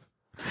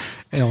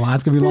 And the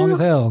line's going to be long as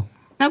hell.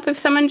 Nope, if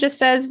someone just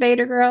says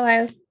Vader Girl,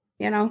 I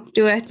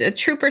do a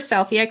trooper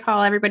selfie. I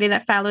call everybody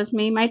that follows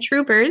me my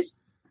troopers.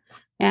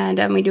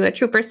 And we do a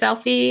trooper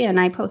selfie, and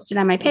I post it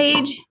on my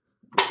page.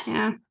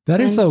 Yeah.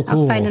 That is so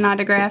cool. I'll sign an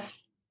autograph.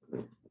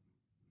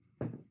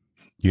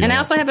 I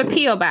also have a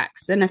P.O.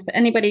 box. And if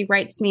anybody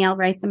writes me, I'll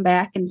write them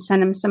back and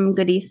send them some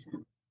goodies.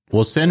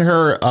 We'll send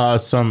her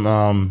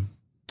some,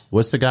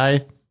 what's the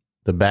guy?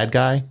 The bad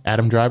guy?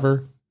 Adam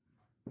Driver?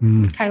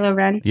 Kylo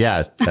Ren.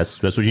 Yeah,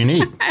 that's what you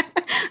need.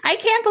 I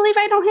can't believe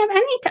I don't have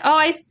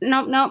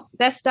any. Nope.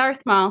 That's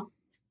Darth Maul.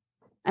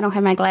 I don't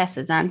have my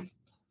glasses on.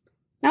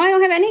 No, I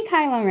don't have any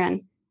Kylo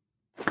Ren.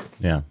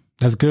 Yeah.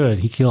 That's good.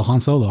 He killed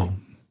Han Solo.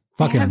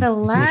 Fuck him. I have a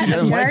lot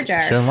of Jar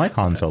Jar. She doesn't like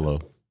Han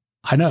Solo.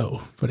 I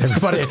know, but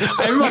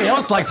everybody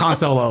else likes Han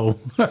Solo.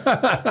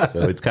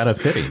 So it's kind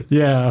of fitting.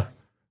 Yeah.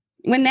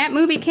 When that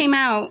movie came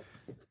out,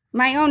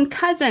 my own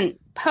cousin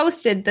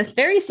posted the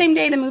very same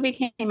day the movie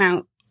came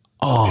out.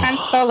 Oh, Han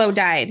Solo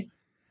died.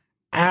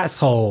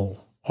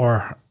 Asshole.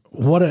 Or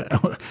what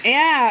a...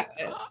 Yeah.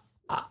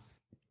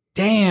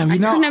 Damn, I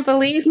couldn't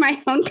believe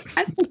my own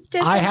cousin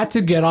did I had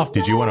to get off.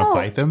 Did you want to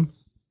fight them?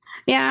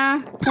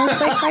 Yeah.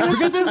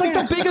 Because it's like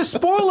the biggest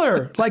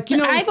spoiler. Like,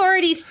 I've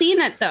already seen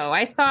it, though.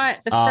 I saw it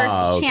the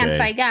first chance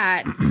I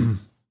got.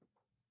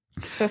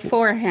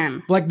 before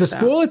him. Like the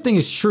spoiler thing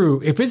is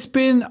true. If it's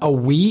been a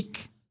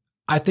week,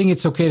 I think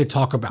it's okay to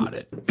talk about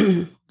it,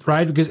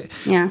 right? Because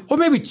or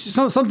maybe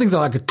some things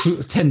are like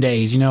 10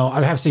 days. You know,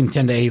 I have seen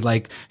 10-day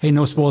like, hey,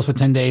 no spoilers for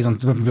 10 days on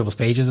different people's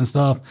pages and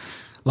stuff.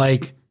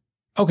 Like,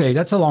 okay,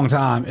 that's a long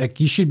time. Like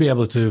you should be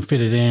able to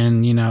fit it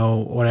in, you know,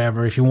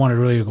 whatever. If you want to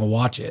really go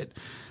watch it,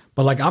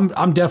 but like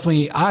I'm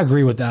definitely I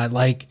agree with that.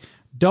 Like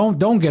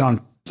don't get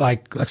on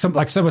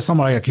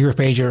someone like your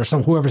page or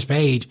whoever's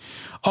page.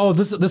 Oh,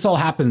 this all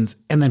happens,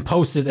 and then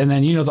post it, and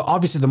then you know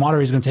obviously the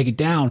moderator is going to take it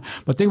down.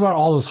 But think about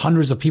all those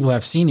hundreds of people that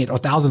have seen it, or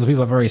thousands of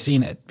people have already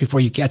seen it before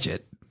you catch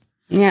it.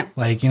 Yeah,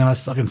 like you know that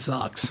fucking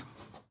sucks.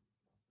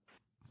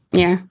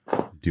 Yeah.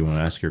 Do you want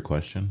to ask your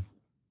question?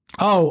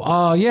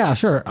 Oh, yeah,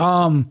 sure.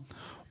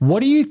 What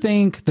do you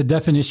think the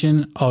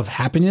definition of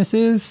happiness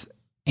is,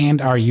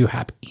 and are you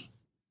happy?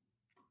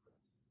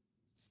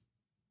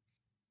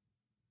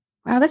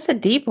 Wow, that's a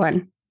deep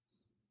one.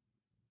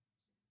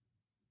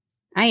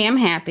 I am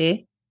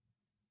happy.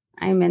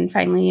 I'm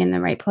finally in the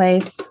right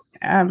place.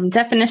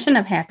 Definition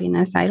of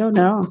happiness, I don't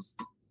know.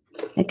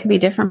 It could be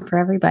different for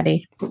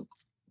everybody.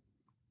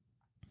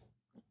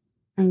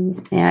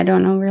 Yeah, I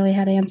don't know really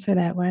how to answer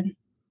that one.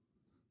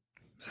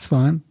 That's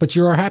fine. But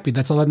you are happy.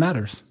 That's all that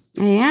matters.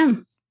 I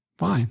am.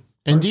 Fine.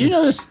 And Perfect. Do you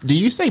notice, do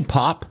you say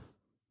pop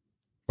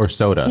or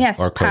soda? Yes,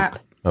 or Coke? pop.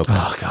 Okay.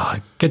 Oh,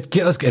 God.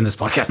 Let's get in this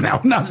podcast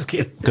now. No, I'm just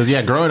kidding. Because,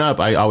 yeah, growing up,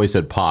 I always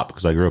said pop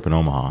because I grew up in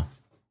Omaha.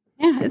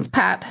 Yeah, it's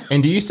pop.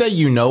 And do you say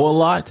you know a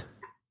lot?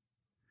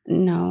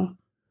 No.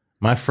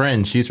 My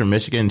friend, she's from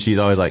Michigan. She's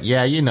always like,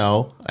 yeah, you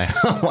know.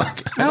 I'm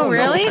like,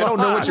 really? I don't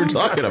know what you're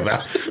talking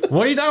about.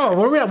 What are you talking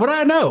about? What do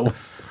I know?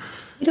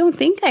 I don't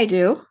think I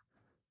do.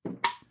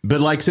 But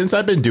like, since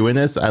I've been doing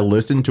this, I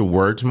listen to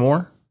words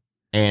more.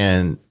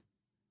 And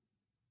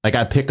like,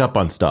 I pick up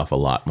on stuff a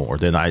lot more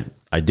than I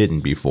didn't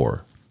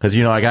before. Because,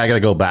 you know, I got to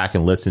go back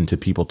and listen to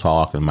people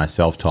talk and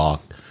myself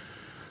talk.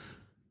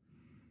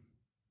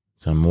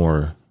 So I'm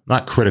more,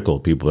 not critical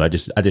of people. I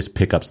just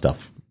pick up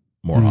stuff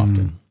more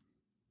often.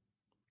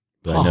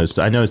 But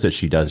I noticed that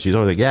she does. She's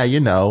always like, yeah, you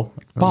know.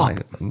 Pop.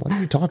 Like, what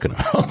are you talking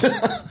about?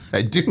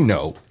 I do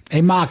know.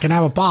 Hey, Ma, can I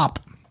have a pop?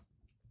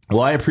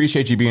 Well, I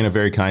appreciate you being a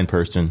very kind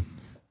person.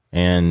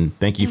 And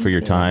thank you for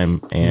your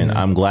time. And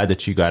I'm glad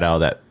that you got out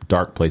of that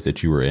dark place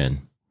that you were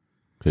in.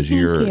 Because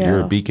you're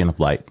a beacon of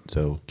light.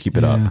 So keep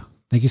it up.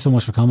 Thank you so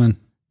much for coming.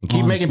 And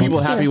keep making people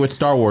happy with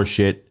Star Wars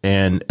shit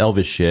and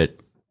Elvis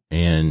shit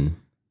and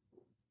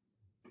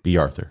B.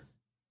 Arthur.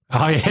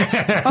 Oh,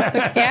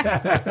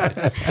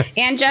 yeah.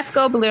 And Jeff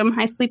Goldblum.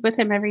 I sleep with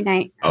him every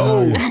night.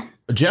 Oh,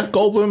 Jeff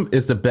Goldblum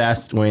is the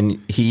best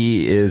when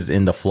he is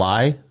in The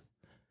Fly.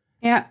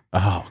 Yeah.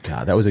 Oh,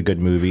 God, that was a good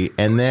movie.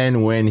 And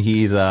then when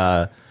he's,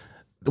 what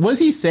does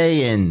he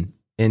say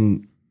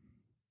in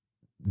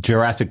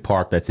Jurassic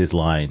Park? That's his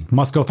line.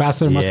 Must go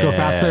faster, must go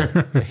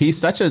faster. He's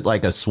such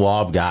a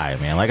suave guy,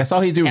 man. Like I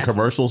saw he's doing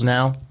commercials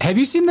now. Have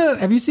you seen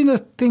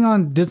the thing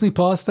on Disney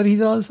Plus that he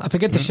does? I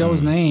forget the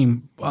show's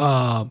name.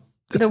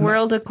 The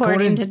World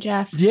According to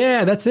Jeff.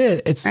 Yeah, that's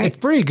it. It's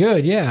pretty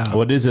good. Yeah.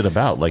 What is it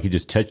about? Like he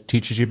just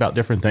teaches you about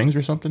different things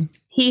or something?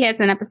 He has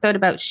an episode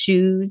about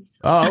shoes.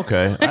 Oh,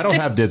 okay. I don't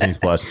have Disney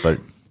Plus, but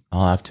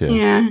I'll have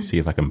to see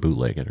if I can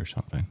bootleg it or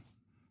something.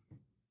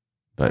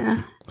 But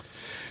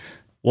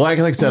well, like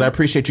I said, I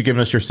appreciate you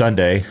giving us your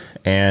Sunday,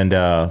 and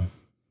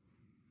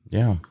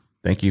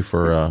thank you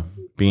for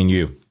being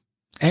you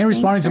and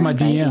responding to my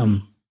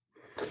DM.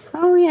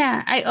 Oh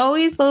yeah, I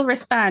always will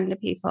respond to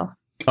people.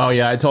 Oh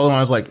yeah, I told him, I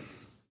was like,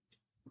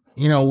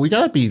 you know, we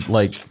gotta be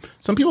like,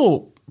 some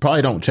people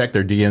probably don't check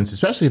their DMs,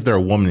 especially if they're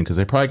a woman, because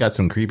they probably got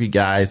some creepy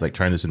guys like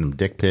trying to send them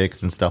dick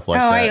pics and stuff like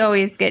that. I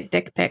always get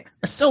dick pics.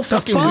 It's so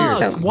fucking weird.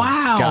 So,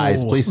 wow,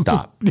 guys, please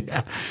stop.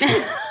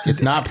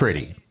 It's not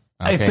pretty.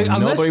 Okay,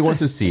 nobody wants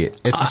to see it.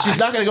 She's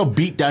not gonna go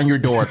beat down your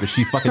door if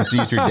she fucking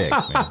sees your dick,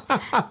 man.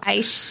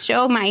 I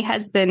show my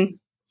husband.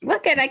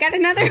 Look I got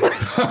another one.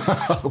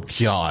 Oh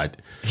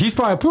God, he's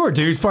probably a poor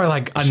dude. He's probably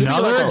like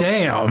another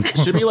damn.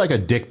 Should be like a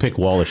dick pic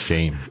wall of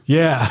shame.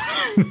 Yeah.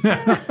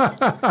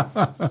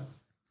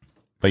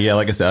 But yeah,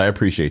 like I said, I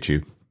appreciate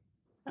you.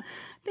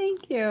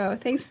 Thank you.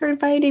 Thanks for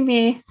inviting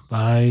me.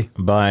 Bye.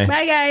 Bye.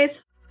 Bye,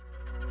 guys.